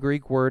same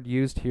Greek word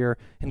used here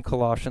in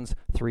Colossians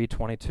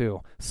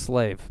 3:22,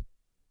 slave.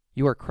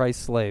 You are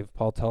Christ's slave,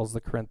 Paul tells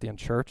the Corinthian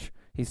church.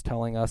 He's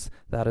telling us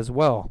that as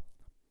well.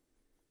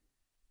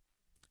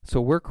 So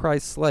we're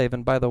Christ's slave.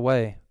 And by the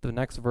way, the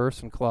next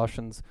verse in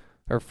Colossians,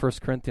 or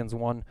 1 Corinthians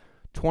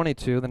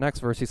 1:22, the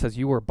next verse, he says,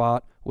 you were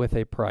bought with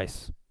a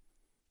price.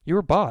 You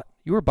were bought.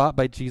 You were bought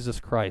by Jesus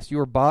Christ. You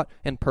were bought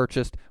and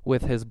purchased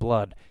with his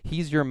blood.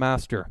 He's your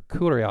master.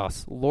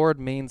 Kurios. Lord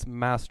means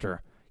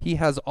master. He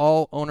has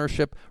all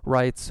ownership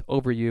rights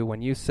over you.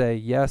 When you say,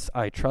 yes,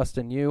 I trust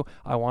in you,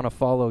 I want to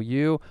follow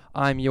you,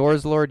 I'm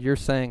yours, Lord, you're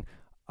saying,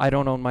 I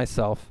don't own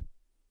myself.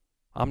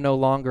 I'm no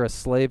longer a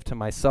slave to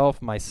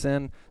myself, my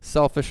sin,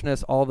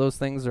 selfishness, all those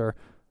things are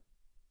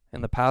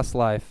in the past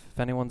life. If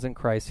anyone's in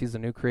Christ, he's a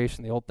new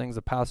creation. The old things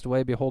have passed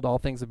away. Behold, all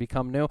things have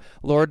become new.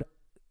 Lord,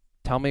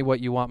 tell me what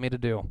you want me to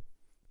do.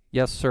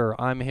 Yes, sir,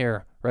 I'm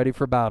here, ready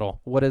for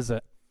battle. What is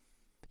it?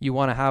 You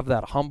want to have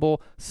that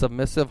humble,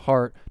 submissive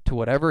heart to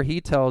whatever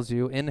he tells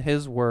you in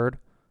his word.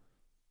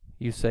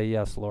 You say,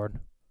 yes, Lord,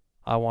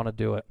 I want to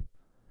do it.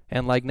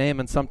 And like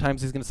Naaman,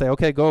 sometimes he's going to say,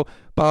 okay, go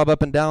bob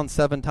up and down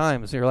 7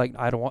 times. And you're like,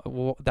 I don't want,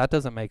 well, that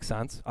doesn't make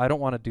sense. I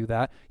don't want to do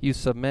that. You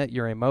submit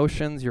your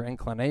emotions, your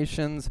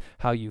inclinations,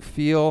 how you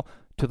feel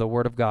to the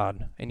word of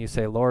God. And you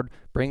say, Lord,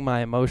 bring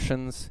my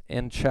emotions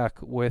in check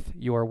with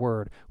your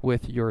word,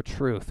 with your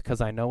truth, because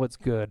I know it's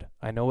good.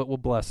 I know it will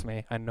bless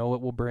me. I know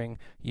it will bring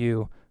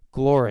you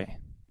glory.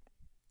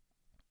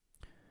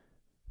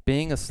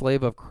 Being a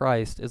slave of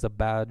Christ is a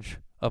badge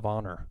of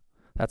honor.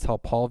 That's how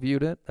Paul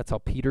viewed it. That's how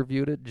Peter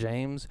viewed it.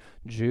 James,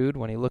 Jude.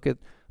 When you look at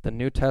the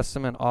New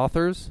Testament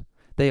authors,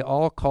 they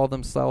all call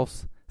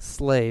themselves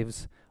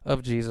slaves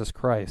of Jesus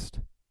Christ.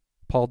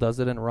 Paul does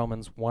it in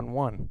Romans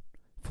 1:1,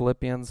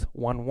 Philippians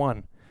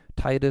 1:1,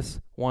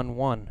 Titus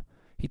 1:1.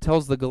 He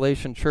tells the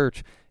Galatian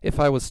church, if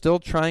I was still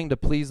trying to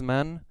please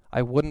men,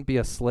 I wouldn't be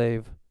a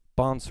slave,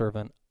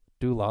 bondservant,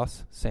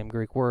 doulos, same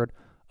Greek word,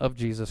 of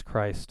Jesus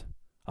Christ.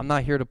 I'm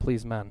not here to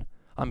please men.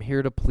 I'm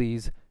here to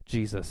please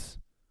Jesus.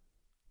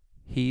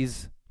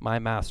 He's my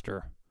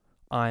master.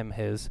 I'm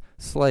his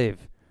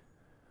slave.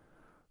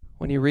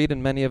 When you read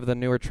in many of the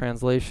newer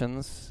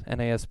translations,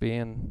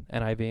 NASB and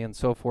NIV and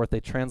so forth, they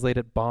translate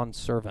it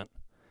bondservant.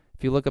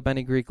 If you look up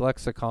any Greek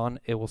lexicon,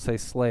 it will say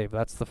slave.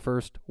 That's the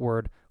first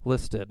word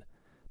listed.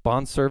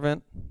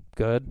 Bondservant,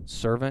 good.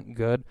 Servant,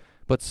 good.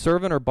 But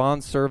servant or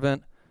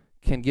bondservant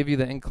can give you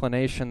the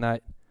inclination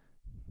that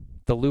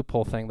the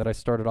loophole thing that I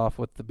started off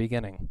with at the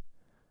beginning.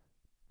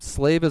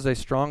 Slave is a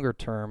stronger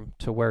term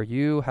to where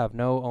you have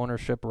no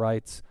ownership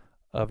rights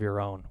of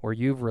your own, where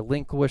you've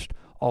relinquished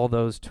all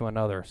those to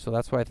another. So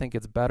that's why I think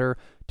it's better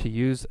to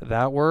use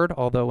that word,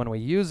 although when we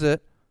use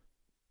it,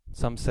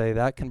 some say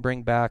that can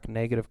bring back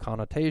negative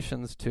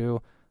connotations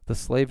to the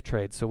slave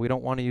trade. So we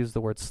don't want to use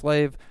the word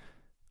slave.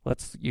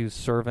 Let's use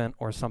servant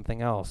or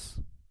something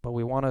else. But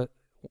we want to,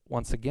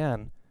 once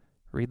again,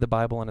 read the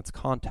Bible in its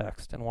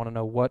context and want to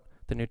know what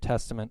the New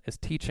Testament is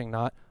teaching,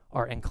 not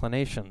our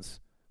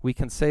inclinations. We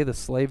can say the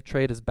slave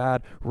trade is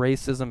bad,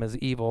 racism is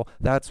evil,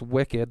 that's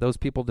wicked, those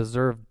people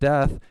deserve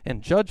death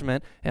and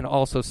judgment, and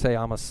also say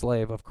I'm a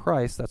slave of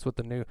Christ. That's what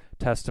the New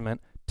Testament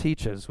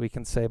teaches. We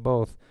can say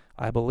both,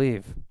 I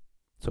believe.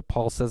 So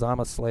Paul says I'm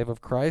a slave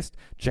of Christ.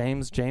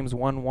 James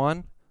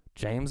 1:1,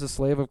 James a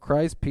slave of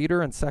Christ.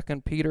 Peter in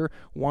 2 Peter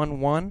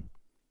 1:1.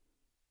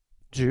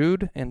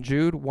 Jude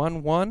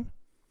 1:1.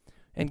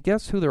 And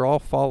guess who they're all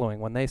following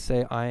when they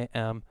say I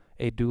am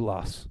a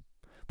doulos?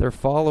 They're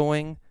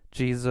following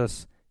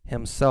Jesus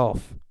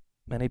himself.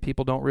 Many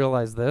people don't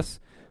realize this.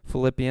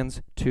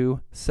 Philippians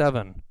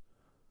 2:7.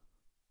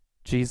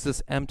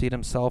 Jesus emptied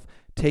himself,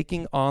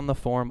 taking on the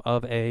form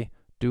of a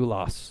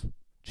doulos.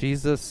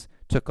 Jesus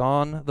took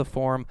on the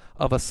form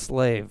of a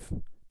slave,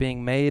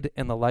 being made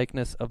in the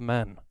likeness of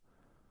men.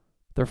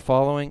 They're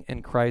following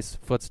in Christ's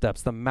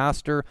footsteps. The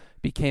master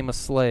became a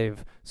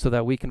slave so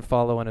that we can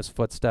follow in his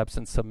footsteps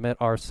and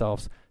submit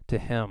ourselves to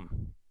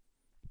him.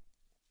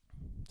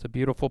 It's a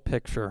beautiful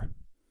picture.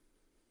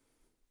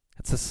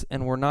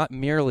 And we're not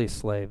merely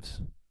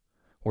slaves.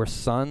 We're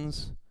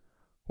sons.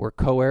 We're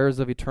co-heirs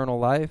of eternal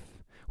life.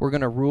 We're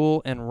going to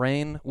rule and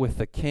reign with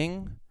the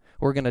King.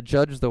 We're going to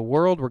judge the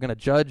world. We're going to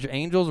judge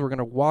angels. We're going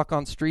to walk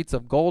on streets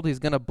of gold. He's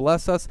going to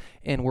bless us,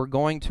 and we're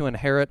going to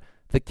inherit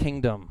the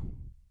kingdom.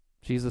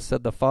 Jesus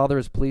said, the Father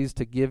is pleased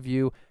to give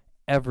you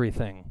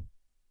everything.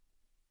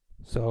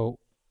 So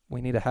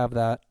we need to have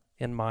that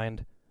in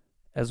mind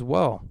as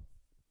well.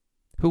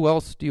 Who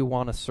else do you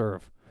want to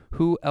serve?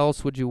 Who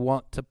else would you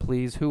want to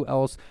please? Who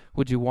else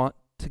would you want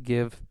to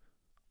give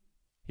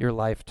your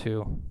life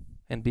to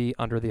and be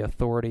under the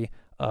authority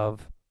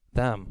of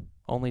them?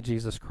 Only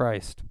Jesus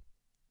Christ.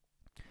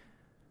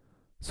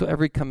 So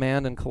every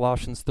command in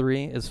Colossians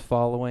 3 is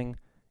following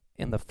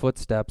in the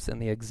footsteps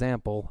and the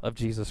example of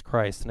Jesus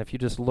Christ. And if you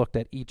just looked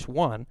at each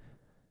one,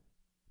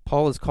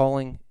 Paul is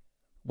calling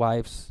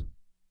wives,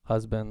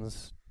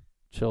 husbands,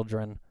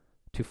 children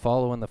to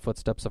follow in the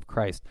footsteps of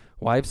Christ.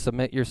 Wives,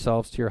 submit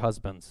yourselves to your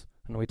husbands.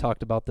 And we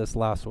talked about this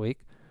last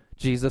week.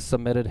 Jesus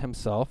submitted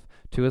himself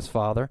to his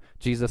Father.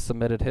 Jesus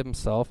submitted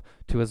himself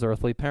to his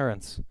earthly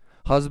parents.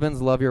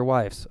 Husbands, love your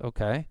wives.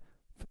 Okay.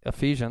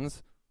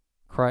 Ephesians,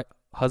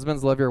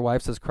 husbands, love your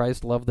wives as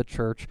Christ loved the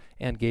church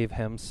and gave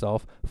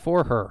himself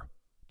for her.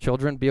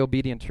 Children, be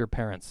obedient to your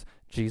parents.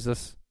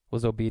 Jesus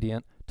was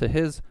obedient to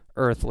his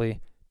earthly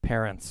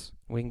parents.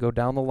 We can go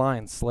down the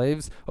line.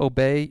 Slaves,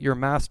 obey your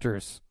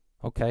masters.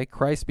 Okay,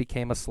 Christ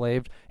became a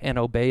slave and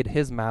obeyed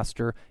his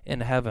master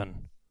in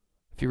heaven.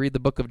 If you read the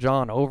book of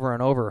John over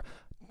and over,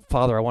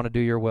 Father, I want to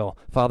do your will.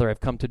 Father, I've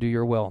come to do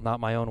your will,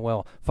 not my own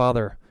will.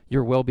 Father,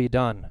 your will be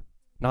done.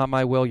 Not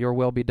my will, your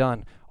will be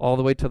done. All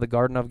the way to the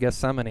Garden of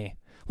Gethsemane.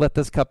 Let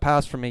this cup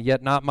pass from me,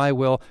 yet not my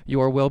will,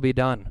 your will be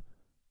done.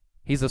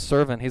 He's a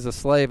servant. He's a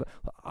slave.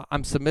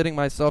 I'm submitting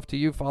myself to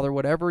you, Father.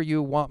 Whatever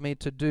you want me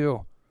to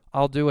do,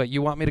 I'll do it.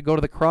 You want me to go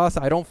to the cross?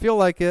 I don't feel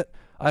like it.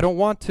 I don't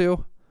want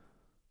to.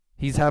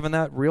 He's having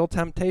that real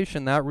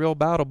temptation, that real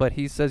battle, but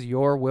he says,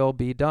 your will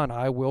be done.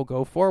 I will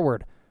go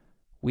forward.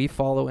 We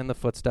follow in the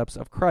footsteps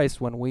of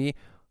Christ when we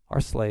are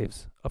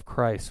slaves of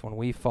Christ, when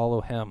we follow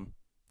him.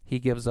 He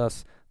gives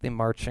us the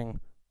marching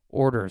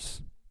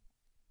orders.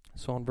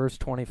 So in verse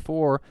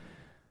 24,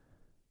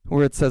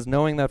 where it says,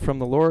 knowing that from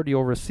the Lord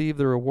you'll receive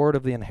the reward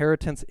of the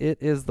inheritance, it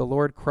is the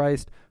Lord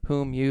Christ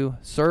whom you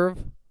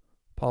serve.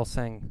 Paul's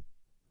saying,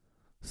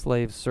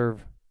 slaves,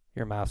 serve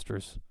your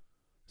masters.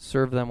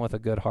 Serve them with a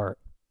good heart.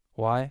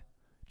 Why?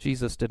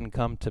 Jesus didn't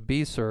come to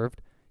be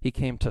served. He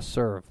came to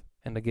serve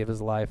and to give his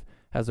life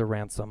as a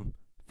ransom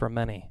for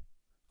many.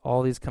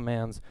 All these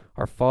commands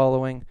are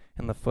following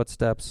in the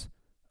footsteps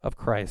of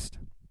Christ.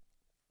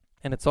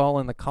 And it's all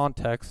in the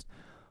context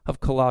of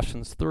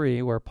Colossians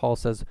 3, where Paul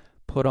says,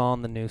 put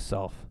on the new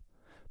self.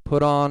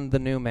 Put on the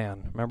new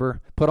man. Remember?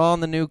 Put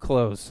on the new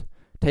clothes.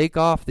 Take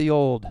off the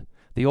old.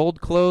 The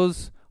old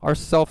clothes are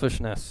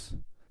selfishness,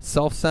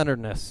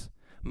 self-centeredness.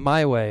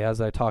 My way,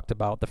 as I talked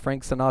about, the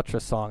Frank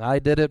Sinatra song, I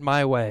did it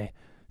my way.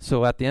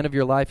 So at the end of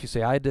your life, you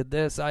say, I did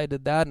this, I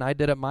did that, and I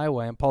did it my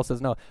way. And Paul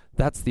says, no,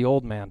 that's the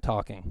old man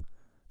talking.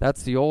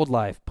 That's the old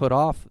life. Put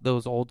off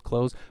those old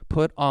clothes.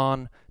 Put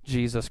on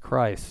Jesus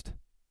Christ.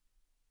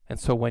 And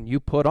so when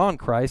you put on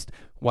Christ,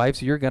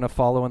 wives, you're going to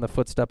follow in the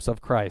footsteps of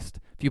Christ.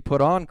 If you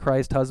put on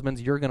Christ,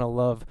 husbands, you're going to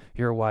love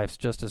your wives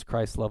just as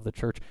Christ loved the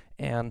church,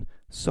 and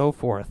so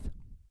forth.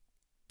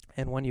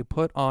 And when you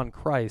put on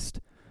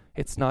Christ,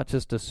 it's not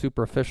just a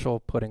superficial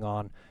putting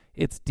on.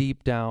 It's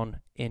deep down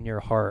in your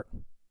heart.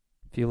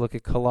 If you look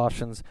at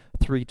Colossians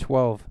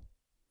 3:12,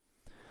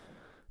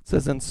 it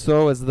says, and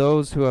so as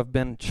those who have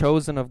been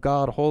chosen of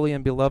God, holy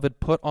and beloved,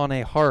 put on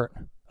a heart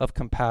of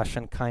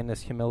compassion,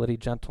 kindness, humility,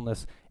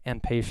 gentleness,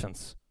 and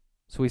patience.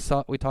 So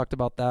we talked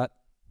about that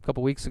a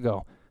couple weeks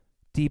ago.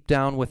 Deep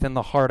down within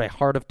the heart, a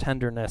heart of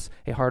tenderness,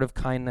 a heart of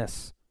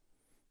kindness.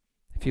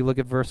 If you look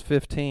at verse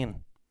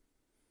 15,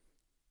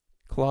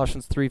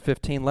 Colossians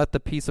 3:15, let the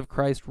peace of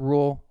Christ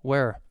rule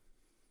where?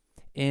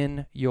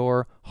 In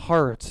your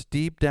hearts,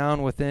 deep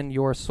down within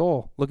your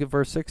soul. Look at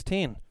verse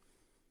 16.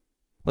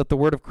 Let the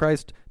word of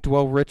Christ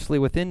dwell richly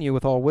within you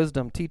with all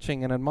wisdom,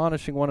 teaching and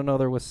admonishing one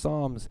another with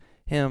psalms,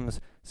 hymns,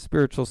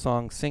 spiritual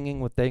songs, singing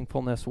with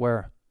thankfulness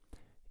where?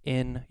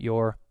 In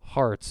your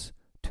hearts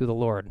to the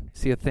Lord.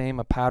 See a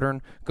theme, a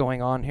pattern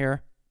going on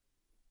here?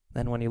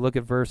 Then when you look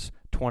at verse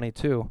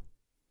 22,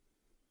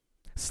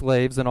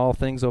 slaves, in all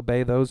things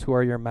obey those who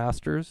are your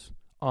masters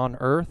on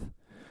earth,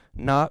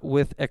 not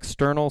with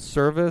external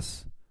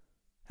service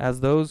as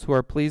those who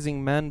are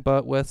pleasing men,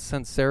 but with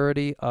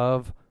sincerity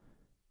of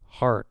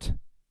heart,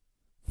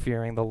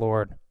 fearing the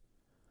Lord.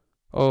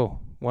 Oh,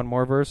 one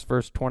more verse,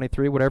 verse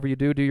 23. Whatever you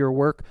do, do your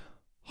work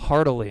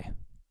heartily.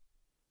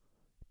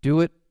 Do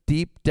it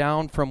deep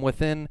down from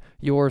within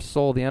your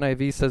soul. The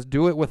NIV says,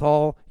 do it with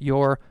all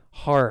your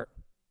heart.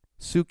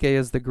 Suke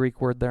is the Greek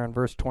word there in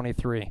verse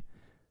 23.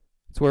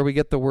 It's where we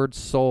get the word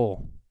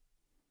soul.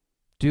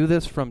 Do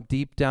this from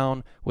deep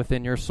down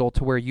within your soul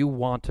to where you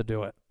want to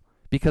do it,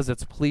 because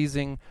it's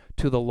pleasing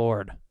to the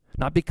Lord.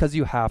 Not because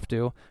you have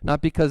to,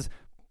 not because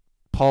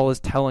Paul is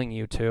telling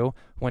you to.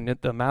 When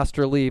the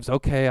master leaves,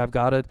 okay, I've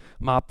got to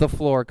mop the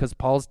floor because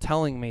Paul's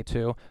telling me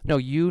to. No,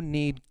 you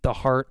need the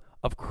heart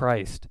of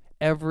Christ.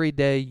 Every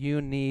day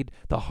you need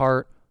the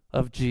heart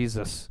of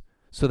Jesus,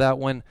 so that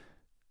when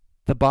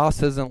the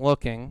boss isn't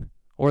looking,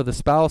 or the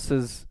spouse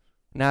is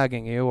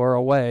nagging you or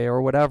away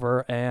or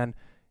whatever, and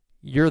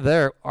you're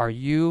there, are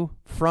you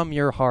from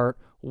your heart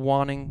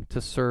wanting to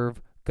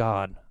serve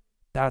God?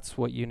 That's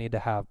what you need to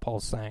have,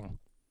 Paul's saying.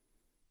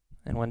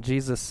 And when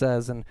Jesus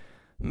says in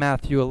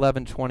Matthew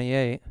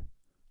 11:28,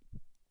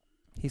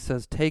 he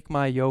says, "Take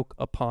my yoke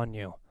upon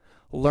you.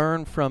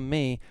 Learn from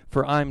me,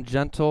 for I'm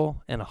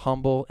gentle and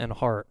humble in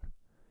heart.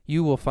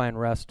 You will find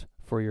rest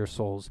for your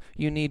souls."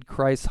 You need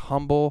Christ's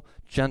humble,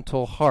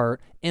 gentle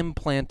heart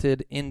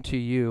implanted into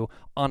you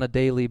on a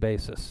daily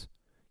basis.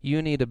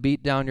 You need to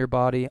beat down your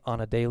body on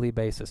a daily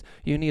basis.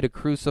 You need to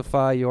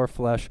crucify your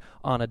flesh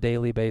on a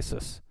daily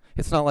basis.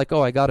 It's not like,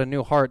 oh, I got a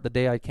new heart the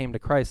day I came to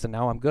Christ and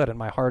now I'm good and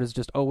my heart is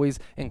just always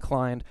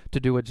inclined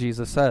to do what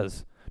Jesus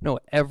says. No,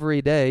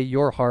 every day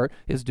your heart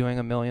is doing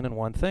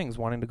 1,000,001 things,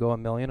 wanting to go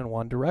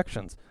 1,000,001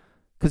 directions,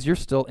 because you're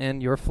still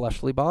in your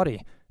fleshly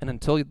body. And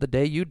until the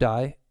day you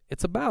die,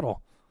 it's a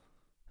battle.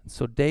 And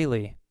so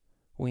daily,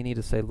 we need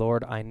to say,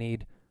 Lord, I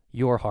need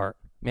your heart.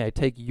 May I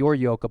take your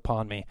yoke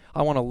upon me.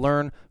 I want to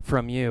learn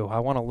from you. I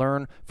want to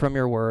learn from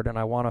your word, and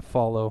I want to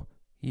follow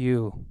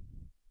you.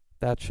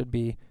 That should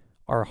be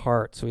our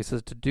heart. So he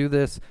says to do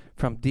this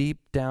from deep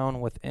down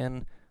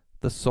within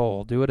the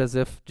soul. Do it as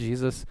if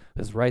Jesus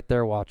is right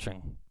there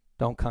watching.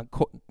 Don't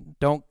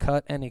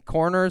cut any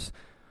corners.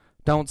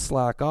 Don't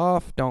slack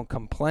off. Don't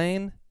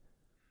complain.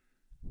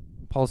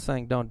 Paul's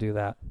saying don't do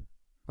that.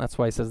 That's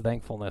why he says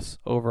thankfulness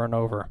over and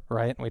over,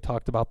 right? And we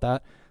talked about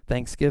that.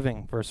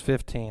 Thanksgiving, verse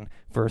 15,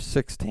 verse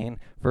 16,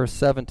 verse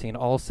 17,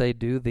 all say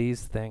do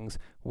these things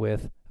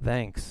with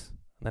thanks.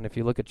 And then if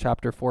you look at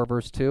chapter 4,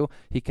 verse 2,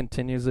 he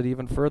continues it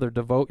even further.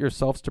 Devote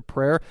yourselves to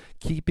prayer,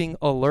 keeping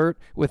alert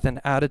with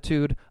an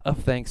attitude of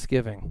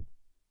thanksgiving.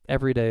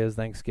 Every day is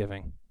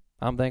Thanksgiving.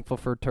 I'm thankful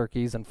for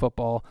turkeys and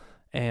football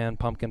and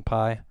pumpkin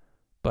pie,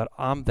 but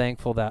I'm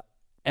thankful that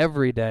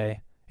every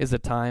day is a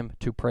time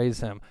to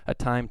praise him, a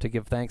time to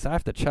give thanks. I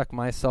have to check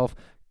myself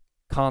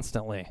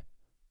constantly.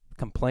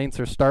 Complaints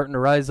are starting to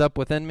rise up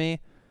within me.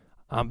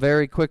 I'm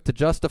very quick to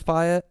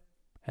justify it,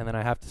 and then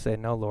I have to say,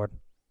 no, Lord,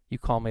 you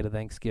call me to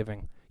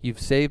thanksgiving. You've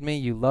saved me,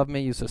 you love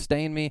me, you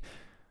sustain me.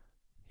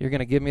 You're going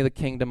to give me the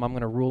kingdom. I'm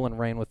going to rule and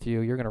reign with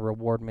you. You're going to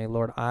reward me.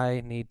 Lord,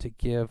 I need to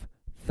give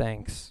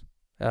thanks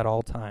at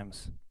all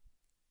times.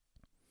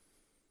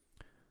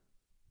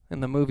 In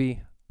the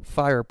movie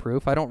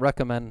Fireproof, I don't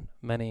recommend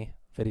many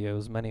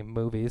videos, many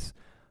movies,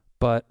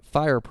 but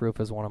Fireproof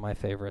is one of my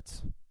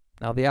favorites.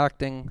 Now, the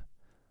acting,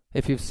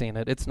 if you've seen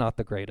it, it's not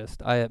the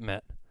greatest, I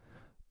admit,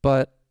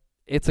 but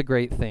it's a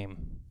great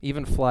theme.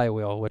 Even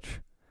Flywheel,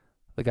 which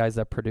the guys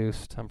that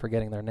produced, I'm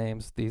forgetting their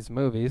names, these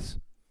movies,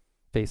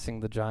 Facing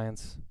the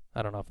Giants,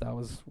 I don't know if that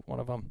was one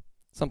of them,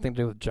 something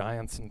to do with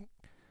giants and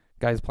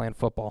guys playing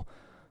football.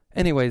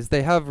 Anyways,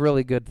 they have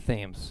really good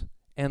themes.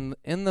 And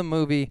in the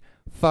movie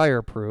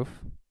Fireproof,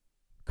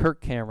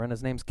 Kirk Cameron,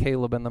 his name's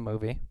Caleb in the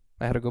movie,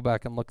 I had to go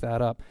back and look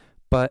that up,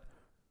 but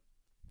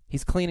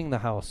he's cleaning the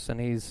house and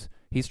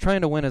he's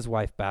trying to win his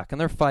wife back, and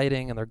they're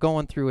fighting and they're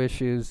going through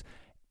issues,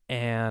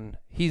 and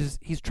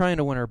he's trying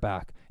to win her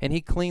back, and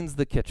he cleans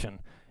the kitchen,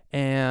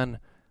 and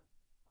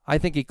I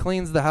think he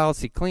cleans the house,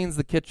 he cleans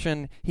the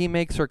kitchen, he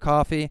makes her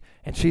coffee,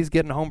 and she's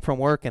getting home from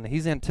work and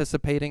he's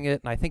anticipating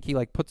it, and I think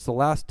he puts the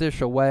last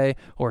dish away,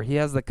 or he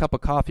has the cup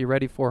of coffee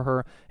ready for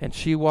her, and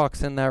she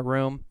walks in that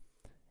room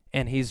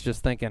and he's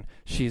just thinking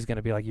she's going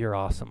to be like, "You're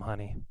awesome,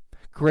 honey.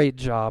 Great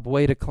job.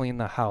 Way to clean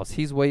the house."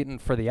 He's waiting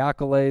for the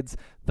accolades,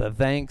 the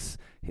thanks.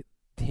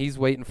 He's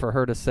waiting for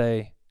her to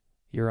say,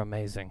 "You're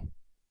amazing."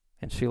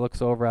 And she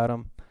looks over at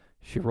him,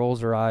 she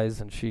rolls her eyes,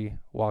 and she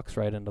walks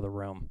right into the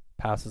room,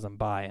 passes him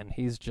by, and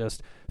he's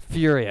just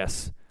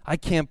furious. I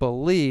can't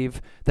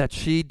believe that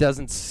she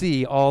doesn't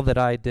see all that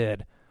I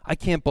did. I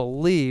can't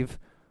believe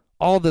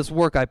all this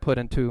work I put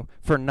into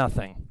for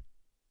nothing.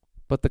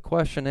 But the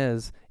question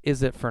is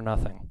it for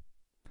nothing?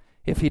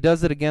 If he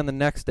does it again the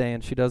next day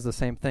and she does the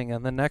same thing,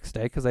 and the next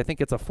day, because I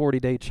think it's a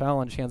 40-day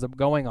challenge he ends up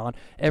going on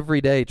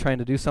every day trying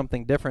to do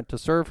something different to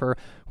serve her,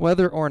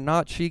 whether or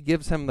not she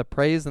gives him the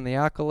praise and the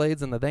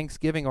accolades and the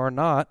thanksgiving or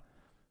not,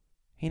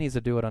 he needs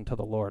to do it unto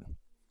the Lord.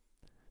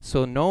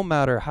 So no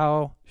matter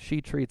how she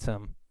treats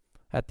him,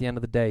 at the end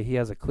of the day, he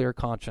has a clear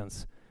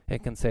conscience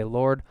and can say,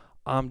 "Lord,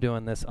 I'm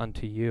doing this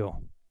unto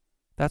you."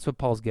 That's what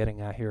Paul's getting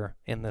at here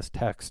in this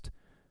text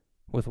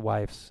with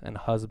wives and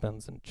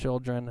husbands and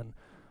children and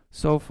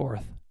so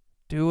forth.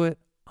 Do it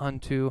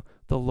unto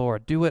the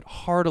Lord. Do it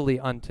heartily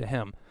unto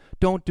him.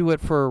 Don't do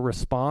it for a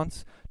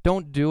response.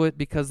 Don't do it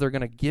because they're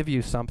going to give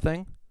you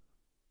something.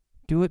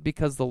 Do it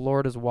because the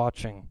Lord is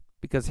watching,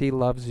 because he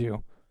loves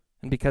you,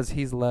 and because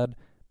he's led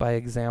by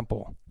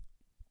example.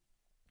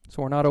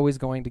 So we're not always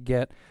going to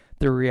get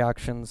the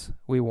reactions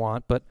we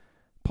want, but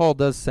Paul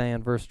does say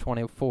in verse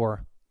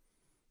 24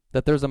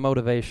 that there's a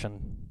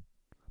motivation.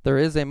 There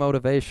is a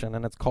motivation,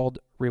 and it's called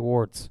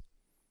rewards.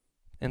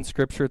 in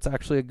Scripture, it's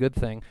actually a good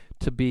thing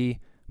to be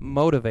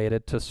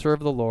motivated to serve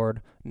the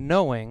Lord,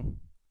 knowing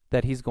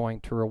that he's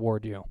going to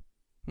reward you.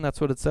 And that's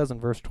what it says in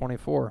verse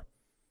 24.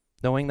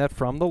 Knowing that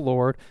from the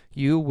Lord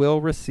you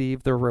will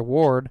receive the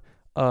reward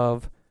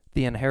of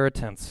the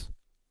inheritance.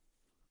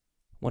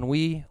 When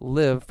we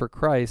live for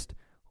Christ,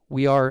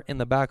 we are in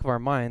the back of our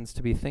minds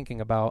to be thinking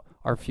about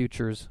our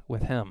futures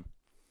with him.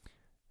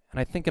 And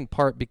I think in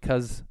part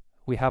because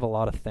we have a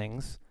lot of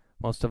things.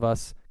 Most of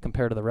us,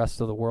 compared to the rest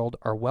of the world,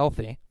 are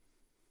wealthy.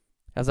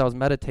 As I was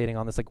meditating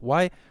on this, like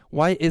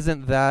why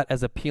isn't that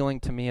as appealing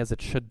to me as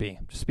it should be?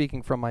 Just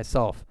speaking from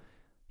myself.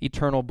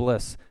 Eternal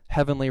bliss,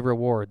 heavenly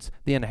rewards,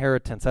 the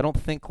inheritance. I don't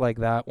think like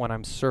that when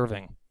I'm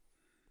serving.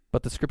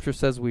 But the Scripture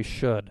says we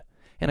should.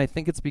 And I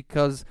think it's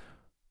because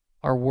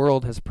our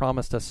world has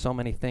promised us so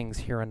many things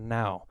here and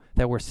now,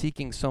 that we're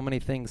seeking so many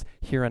things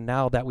here and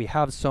now, that we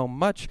have so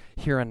much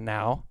here and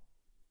now.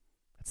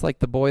 It's like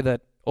the boy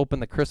that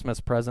opened the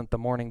Christmas present the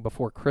morning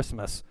before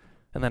Christmas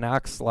and then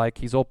acts like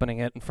he's opening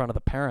it in front of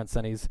the parents,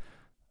 and he's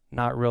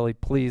not really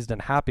pleased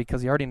and happy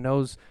because he already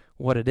knows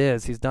what it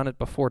is. He's done it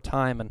before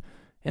time. And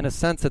in a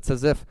sense, it's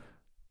as if,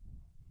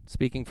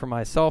 speaking for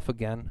myself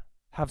again,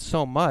 have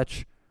so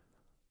much,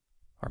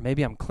 or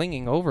maybe I'm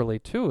clinging overly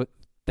to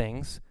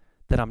things,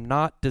 that I'm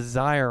not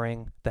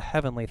desiring the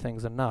heavenly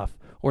things enough,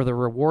 or the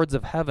rewards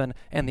of heaven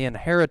and the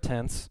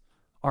inheritance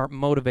aren't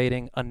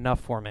motivating enough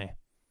for me.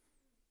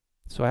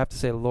 So I have to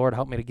say, Lord,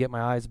 help me to get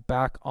my eyes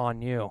back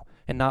on you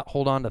and not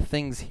hold on to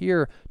things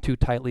here too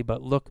tightly,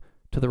 but look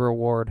to the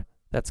reward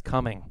that's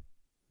coming.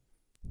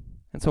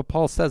 And so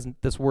Paul says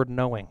this word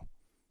knowing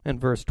in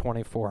verse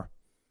 24.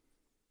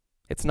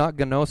 It's not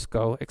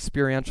gnosko,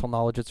 experiential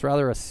knowledge. It's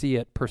rather a see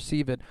it,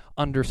 perceive it,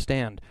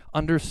 understand.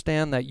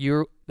 Understand that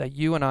you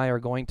and I are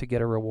going to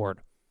get a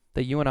reward,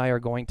 that you and I are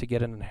going to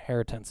get an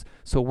inheritance.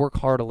 So work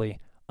heartily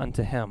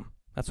unto him.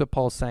 That's what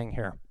Paul's saying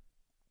here.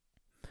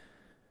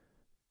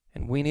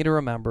 And we need to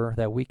remember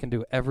that we can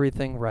do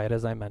everything right,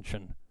 as I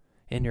mentioned.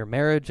 In your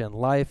marriage and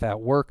life,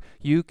 at work,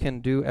 you can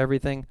do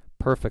everything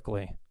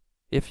perfectly.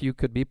 If you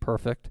could be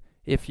perfect,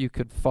 if you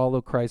could follow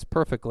Christ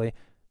perfectly,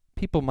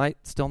 people might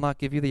still not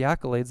give you the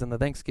accolades and the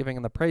thanksgiving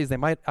and the praise. They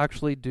might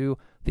actually do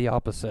the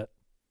opposite.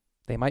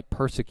 They might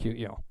persecute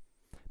you.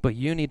 But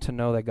you need to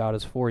know that God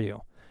is for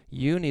you.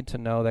 You need to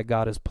know that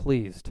God is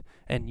pleased.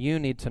 And you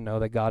need to know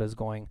that God is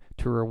going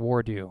to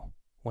reward you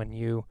when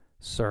you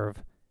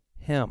serve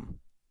him.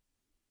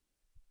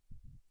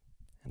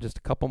 And just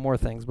a couple more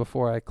things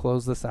before I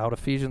close this out.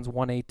 Ephesians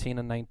 1:18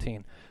 and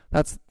 19.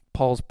 That's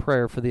Paul's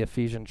prayer for the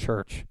Ephesian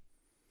church.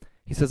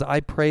 He says,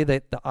 I pray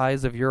that the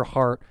eyes of your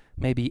heart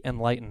may be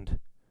enlightened.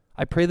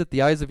 I pray that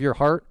the eyes of your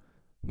heart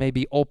may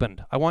be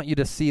opened. I want you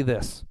to see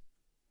this,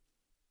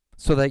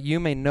 so that you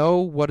may know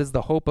what is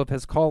the hope of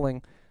his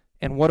calling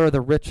and what are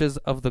the riches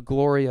of the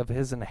glory of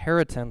his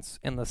inheritance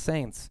in the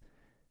saints.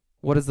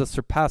 What is the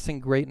surpassing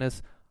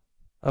greatness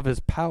of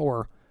his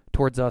power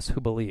towards us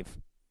who believe?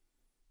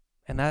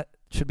 And that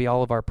should be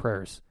all of our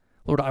prayers.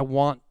 Lord, I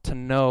want to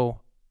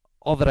know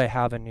all that I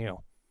have in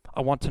you.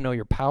 I want to know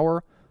your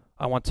power.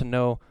 I want to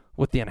know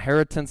what the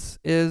inheritance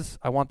is.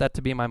 I want that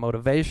to be my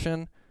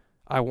motivation.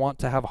 I want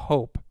to have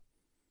hope.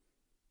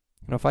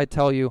 If I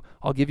tell you,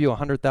 I'll give you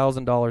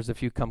 $100,000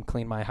 if you come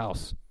clean my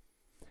house,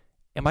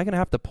 am I going to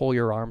have to pull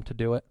your arm to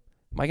do it?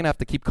 Am I going to have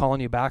to keep calling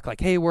you back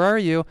like, hey, where are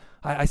you?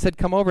 I said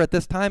come over at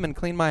this time and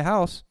clean my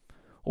house.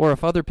 Or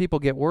if other people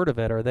get word of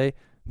it, are they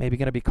maybe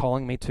going to be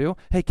calling me too?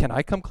 Hey, can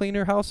I come clean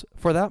your house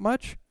for that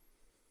much?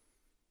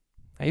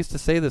 I used to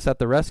say this at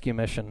the rescue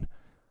mission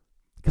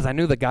because I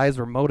knew the guys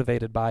were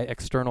motivated by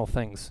external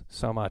things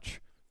so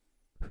much.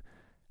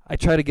 I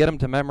try to get them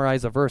to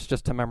memorize a verse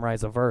just to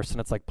memorize a verse, and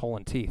it's like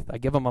pulling teeth. I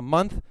give them a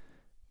month,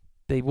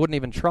 they wouldn't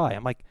even try.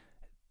 I'm like,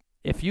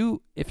 if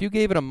you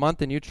gave it a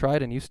month and you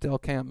tried and you still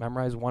can't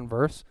memorize one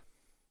verse,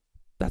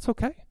 that's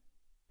okay.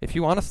 If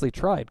you honestly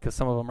tried, because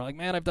some of them are like,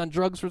 man, I've done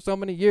drugs for so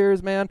many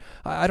years, man.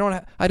 I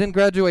didn't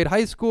graduate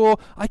high school.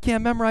 I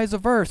can't memorize a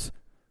verse.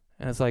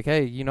 And it's like,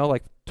 hey, you know,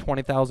 like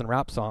 20,000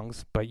 rap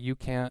songs, but you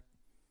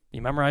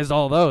memorized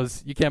all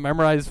those. You can't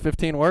memorize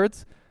 15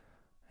 words?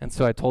 And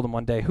so I told him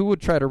one day, who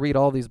would try to read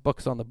all these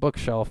books on the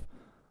bookshelf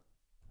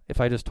if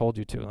I just told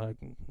you to? Like,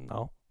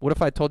 no. What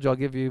if I told you I'll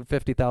give you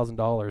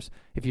 $50,000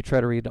 if you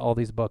try to read all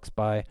these books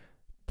by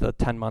the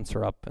 10 months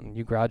are up and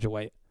you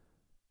graduate?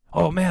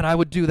 Oh man, I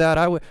would do that.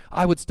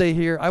 I would stay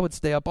here. I would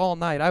stay up all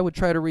night. I would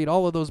try to read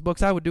all of those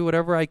books. I would do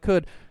whatever I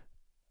could.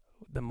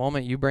 The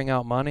moment you bring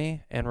out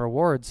money and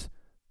rewards,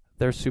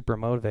 they're super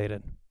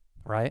motivated,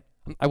 right?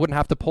 I wouldn't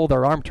have to pull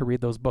their arm to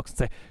read those books and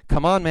say,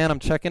 come on, man, I'm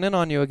checking in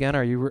on you again.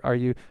 Are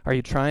you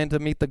trying to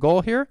meet the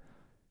goal here?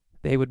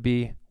 They would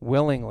be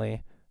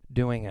willingly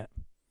doing it.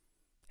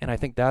 And I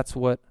think that's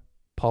what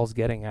Paul's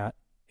getting at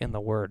in the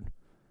word.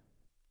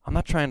 I'm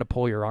not trying to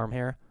pull your arm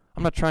here.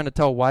 I'm not trying to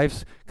tell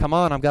wives, come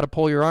on, I've got to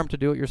pull your arm to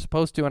do what you're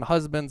supposed to, and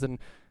husbands and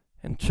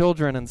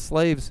children and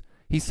slaves.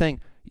 He's saying,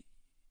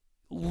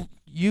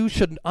 you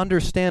should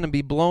understand and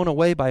be blown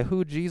away by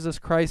who Jesus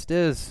Christ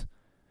is.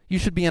 You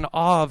should be in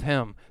awe of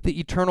him, the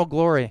eternal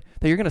glory,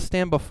 that you're going to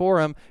stand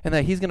before him and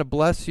that he's going to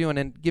bless you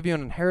and give you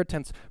an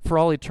inheritance for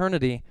all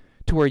eternity,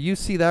 to where you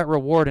see that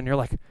reward and you're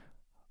like,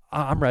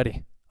 I'm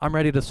ready. I'm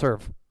ready to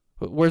serve.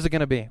 Where's it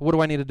going to be? What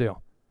do I need to do?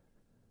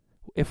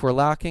 If we're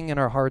lacking in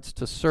our hearts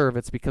to serve,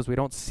 it's because we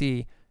don't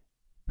see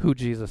who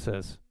Jesus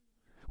is.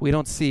 We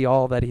don't see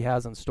all that he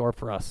has in store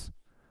for us.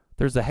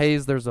 There's a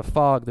haze, there's a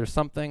fog, there's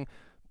something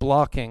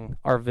blocking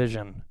our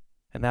vision,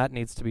 and that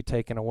needs to be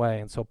taken away.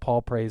 And so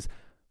Paul prays,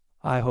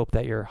 I hope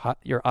that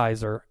your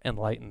eyes are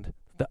enlightened,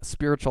 the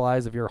spiritual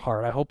eyes of your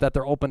heart. I hope that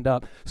they're opened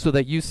up so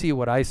that you see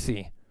what I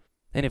see.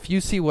 And if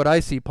you see what I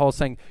see, Paul's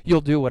saying,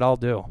 you'll do what I'll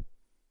do.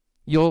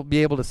 You'll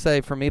be able to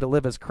say, for me to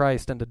live as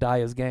Christ and to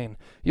die as gain.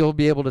 You'll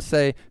be able to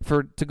say,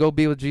 to go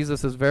be with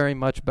Jesus is very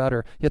much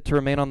better, yet to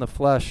remain on the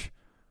flesh,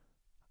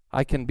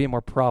 I can be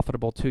more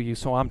profitable to you.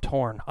 So I'm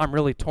torn. I'm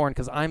really torn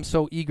because I'm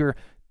so eager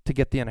to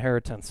get the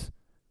inheritance.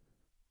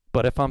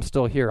 But if I'm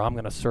still here, I'm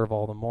going to serve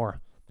all the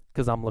more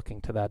because I'm looking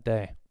to that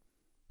day.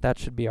 That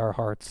should be our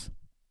hearts.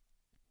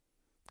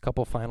 A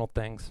couple final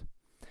things.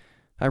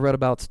 I read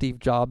about Steve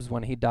Jobs.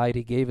 When he died,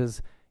 he gave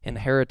his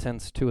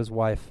inheritance to his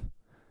wife.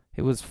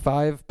 It was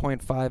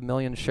 5.5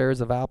 million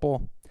shares of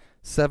Apple,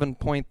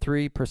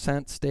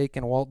 7.3% stake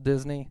in Walt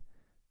Disney,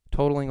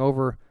 totaling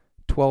over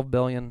 $12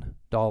 billion.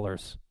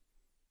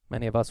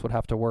 Many of us would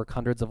have to work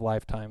hundreds of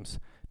lifetimes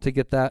to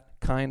get that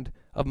kind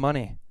of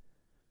money.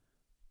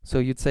 So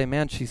you'd say,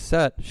 man, she's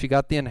set. She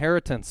got the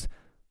inheritance.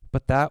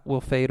 But that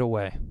will fade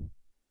away.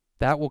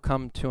 That will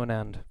come to an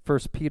end. 1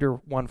 Peter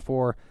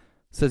 1:4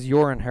 says,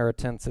 your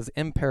inheritance is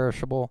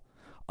imperishable,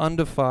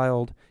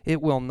 undefiled.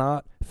 It will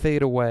not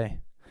fade away.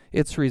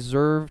 It's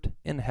reserved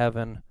in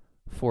heaven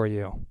for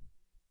you.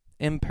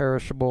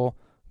 Imperishable,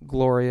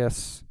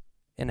 glorious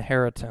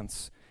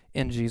inheritance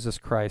in Jesus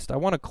Christ. I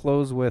want to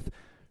close with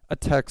a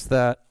text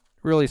that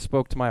really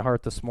spoke to my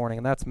heart this morning,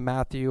 and that's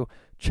Matthew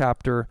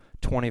chapter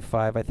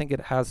 25. I think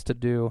it has to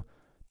do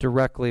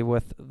directly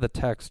with the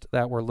text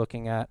that we're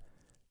looking at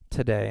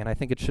today, and I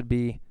think it should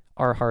be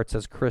our hearts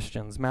as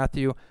Christians.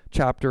 Matthew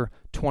chapter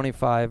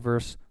 25,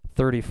 verse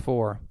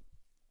 34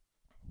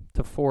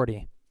 to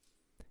 40.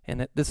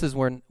 And this is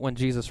when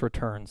Jesus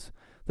returns.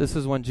 This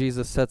is when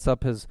Jesus sets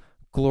up his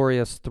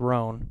glorious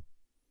throne.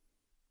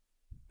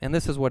 And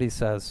this is what he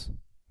says.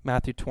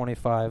 Matthew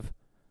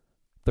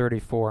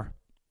 25:34.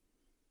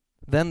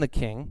 Then the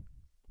King,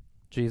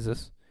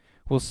 Jesus,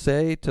 will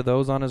say to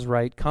those on his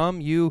right,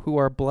 come, you who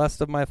are blessed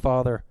of my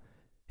Father,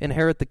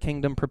 inherit the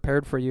kingdom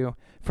prepared for you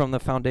from the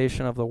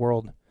foundation of the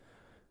world.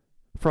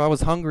 For I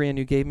was hungry, and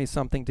you gave me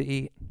something to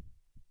eat.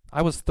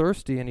 I was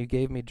thirsty, and you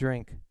gave me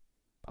drink.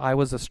 I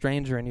was a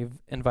stranger, and you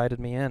invited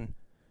me in.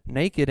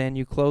 Naked, and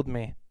you clothed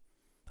me.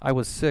 I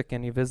was sick,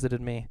 and you visited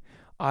me.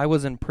 I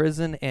was in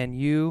prison, and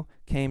you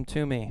came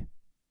to me.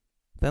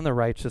 Then the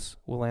righteous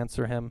will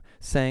answer him,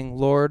 saying,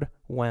 Lord,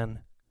 when?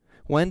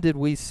 When did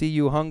we see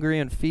you hungry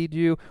and feed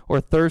you, or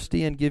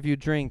thirsty and give you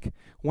drink?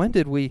 When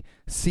did we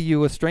see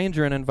you a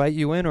stranger and invite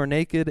you in, or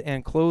naked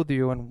and clothe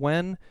you? And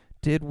when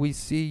did we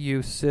see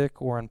you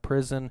sick or in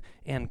prison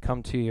and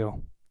come to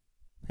you?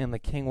 And the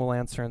king will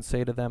answer and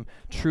say to them,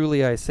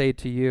 truly I say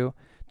to you,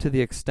 to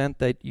the extent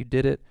that you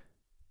did it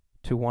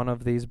to one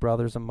of these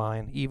brothers of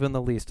mine, even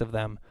the least of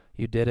them,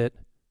 you did it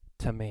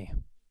to me.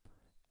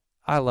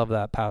 I love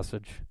that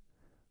passage.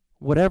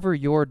 Whatever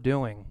you're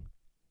doing,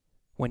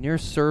 when you're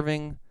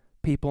serving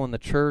people in the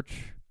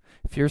church,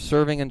 if you're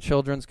serving in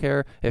children's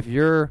care, if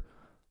you're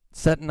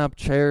setting up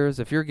chairs,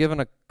 if you're giving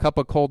a cup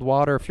of cold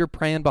water, if you're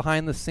praying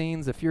behind the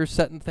scenes, if you're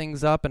setting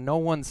things up and no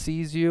one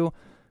sees you,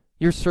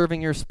 you're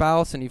serving your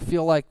spouse and you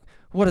feel like,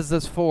 what is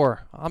this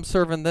for? I'm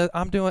serving this,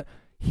 I'm doing.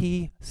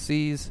 He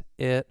sees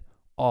it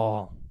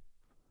all.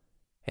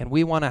 And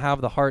we want to have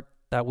the heart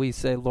that we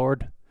say,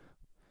 Lord,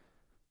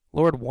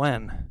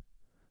 when?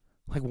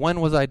 Like,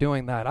 when was I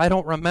doing that? I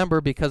don't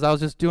remember because I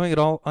was just doing it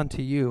all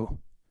unto you.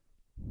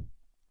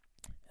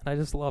 And I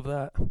just love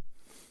that.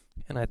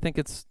 And I think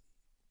it's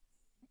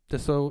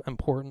just so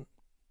important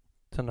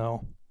to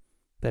know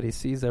that he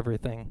sees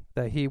everything,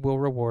 that he will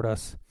reward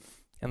us,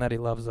 and that he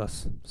loves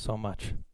us so much.